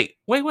 Wait.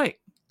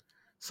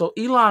 So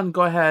Elon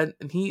go ahead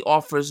and he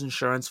offers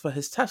insurance for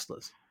his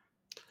Teslas.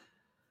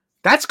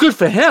 That's good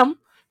for him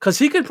because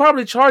he could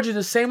probably charge you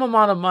the same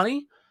amount of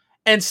money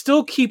and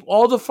still keep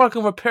all the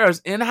fucking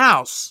repairs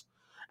in-house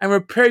and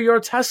repair your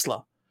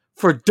Tesla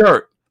for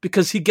dirt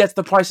because he gets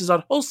the prices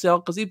on wholesale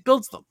because he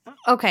builds them.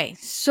 Okay,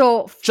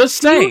 so Just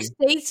saying.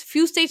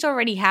 few states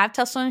already have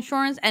Tesla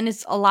insurance, and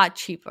it's a lot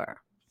cheaper.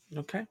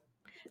 Okay.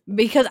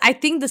 Because I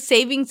think the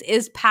savings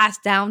is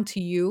passed down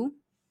to you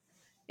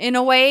in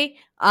a way.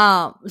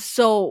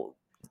 So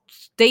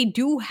they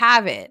do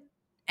have it,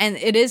 and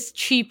it is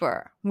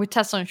cheaper with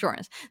Tesla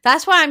insurance.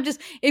 That's why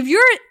if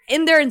you're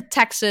in there in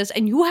Texas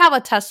and you have a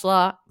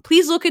Tesla,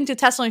 please look into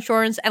Tesla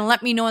insurance and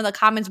let me know in the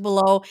comments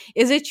below.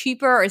 Is it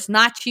cheaper or it's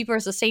not cheaper?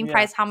 It's the same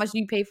price. How much do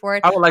you pay for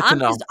it? I would like to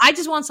know. I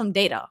just want some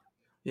data.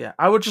 Yeah,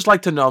 I would just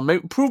like to know.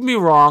 Prove me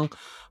wrong,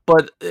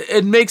 but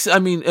it makes. I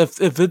mean,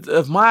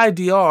 if my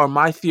idea or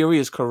my theory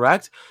is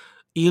correct,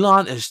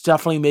 Elon is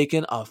definitely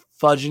making a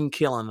fudging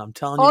killing. I'm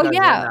telling you guys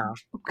right now.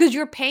 Because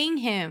you're paying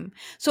him.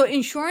 So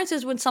insurance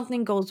is when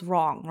something goes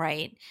wrong,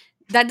 right?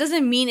 That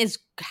doesn't mean it's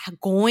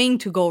going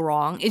to go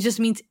wrong. It just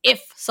means if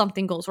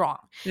something goes wrong.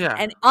 Yeah.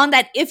 And on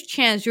that if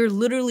chance, you're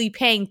literally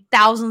paying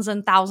thousands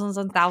and thousands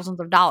and thousands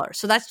of dollars.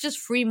 So that's just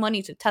free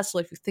money to Tesla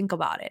if you think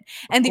about it.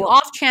 And the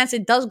off chance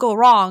it does go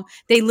wrong,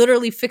 they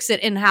literally fix it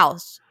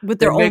in-house with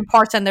their own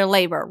parts and their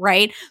labor,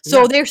 right?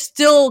 So they're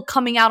still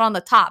coming out on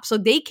the top. So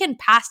they can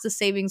pass the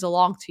savings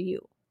along to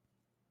you.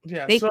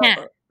 Yeah, they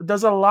can.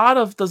 There's a lot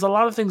of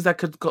things that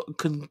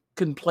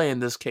can play in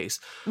this case.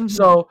 Mm-hmm.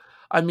 So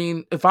I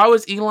mean, if I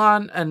was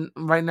Elon, and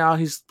right now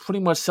he's pretty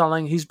much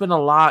selling, he's been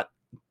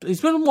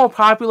more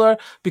popular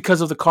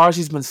because of the cars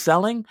he's been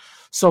selling.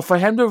 So for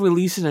him to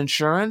release an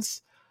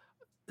insurance,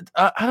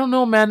 I don't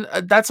know, man.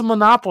 That's a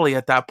monopoly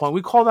at that point.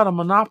 We call that a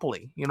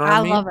monopoly. You know what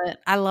I mean?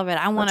 I love it.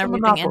 I want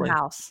everything in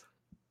house.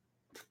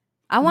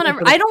 I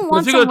don't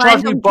want some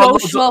random Joe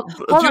Schmo.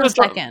 Hold on a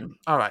second.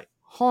 All right.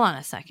 Hold on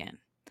a second.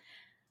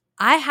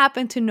 I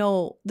happen to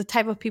know the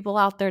type of people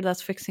out there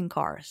that's fixing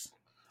cars.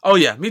 Oh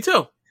yeah, me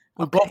too.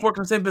 We both work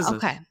in the same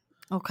business.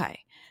 Okay.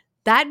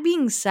 That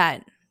being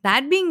said,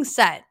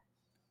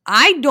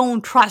 I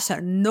don't trust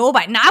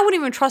nobody. Now, I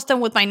wouldn't even trust them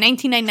with my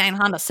 1999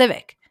 Honda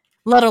Civic,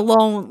 let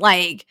alone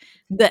like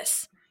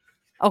this.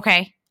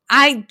 Okay.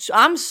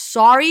 I'm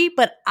sorry,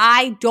 but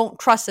I don't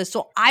trust this.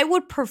 So I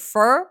would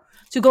prefer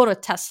to go to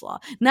Tesla.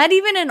 Not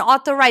even an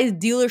authorized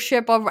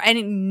dealership or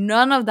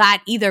none of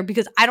that either,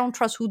 because I don't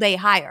trust who they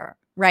hire.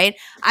 Right?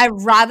 I'd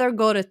rather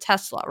go to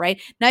Tesla,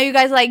 right? Now you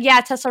guys are like, yeah,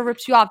 Tesla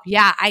rips you off.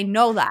 Yeah, I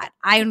know that.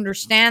 I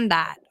understand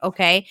that.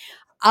 Okay.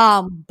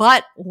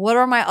 But what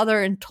are my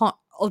other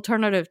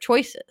alternative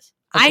choices?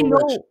 I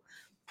know.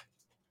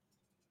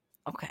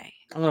 Okay.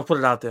 I'm going to put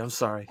it out there. I'm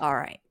sorry. All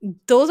right.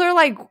 Those are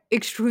like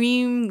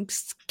extreme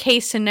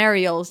case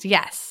scenarios.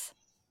 Yes.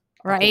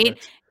 Right?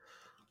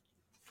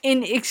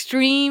 In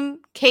extreme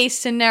case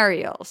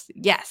scenarios.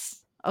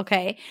 Yes.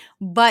 Okay.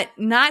 But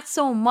not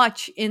so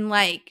much in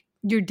like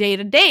your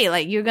day-to-day.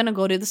 Like you're gonna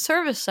go to the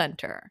service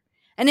center,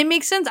 and it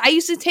makes sense. I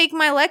used to take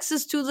my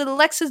Lexus to the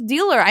Lexus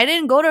dealer. I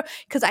didn't go to,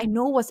 because I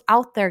know what's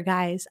out there,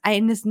 guys,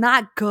 and it's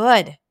not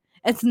good.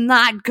 It's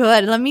not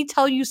good. Let me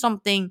tell you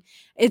something.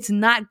 It's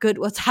not good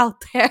what's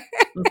out there.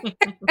 And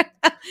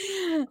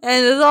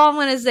that's all I'm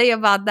gonna say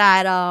about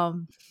that.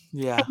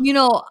 Yeah, you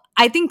know,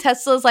 I think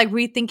Tesla's like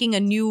rethinking a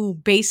new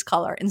base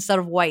color instead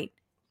of white.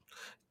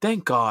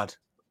 Thank God.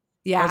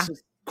 Yeah. That's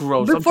just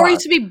gross. Before it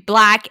used to be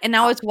black, and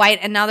now it's white,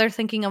 and now they're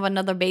thinking of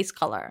another base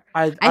color.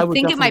 I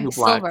think it might be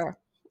silver.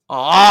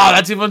 Oh,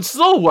 that's even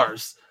still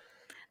worse.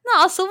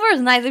 No, silver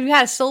is nice. If you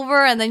had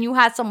silver and then you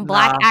had some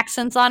black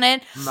accents on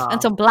it and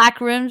some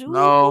black rims,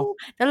 ooh,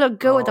 that look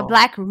good with the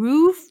black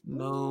roof.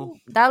 No,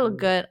 that look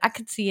good. I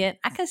could see it.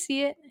 I can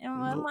see it.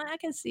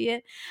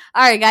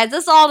 All right, guys,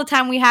 that's all the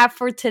time we have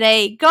for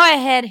today. Go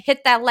ahead,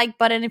 hit that like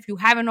button if you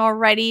haven't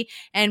already,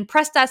 and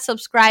press that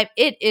subscribe.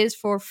 It is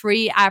for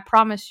free. I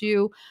promise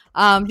you.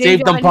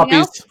 Save them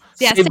puppies.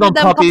 Yeah, save them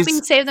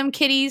puppies, save them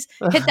kitties.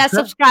 Hit that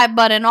subscribe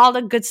button. All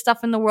the good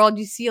stuff in the world.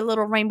 You see a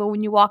little rainbow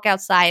when you walk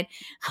outside.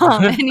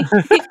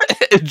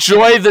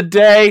 Enjoy the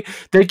day.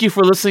 Thank you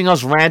for listening to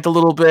us rant a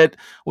little bit.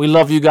 We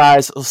love you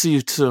guys. I'll see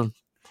you soon.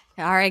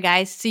 All right,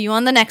 guys. See you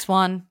on the next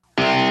one.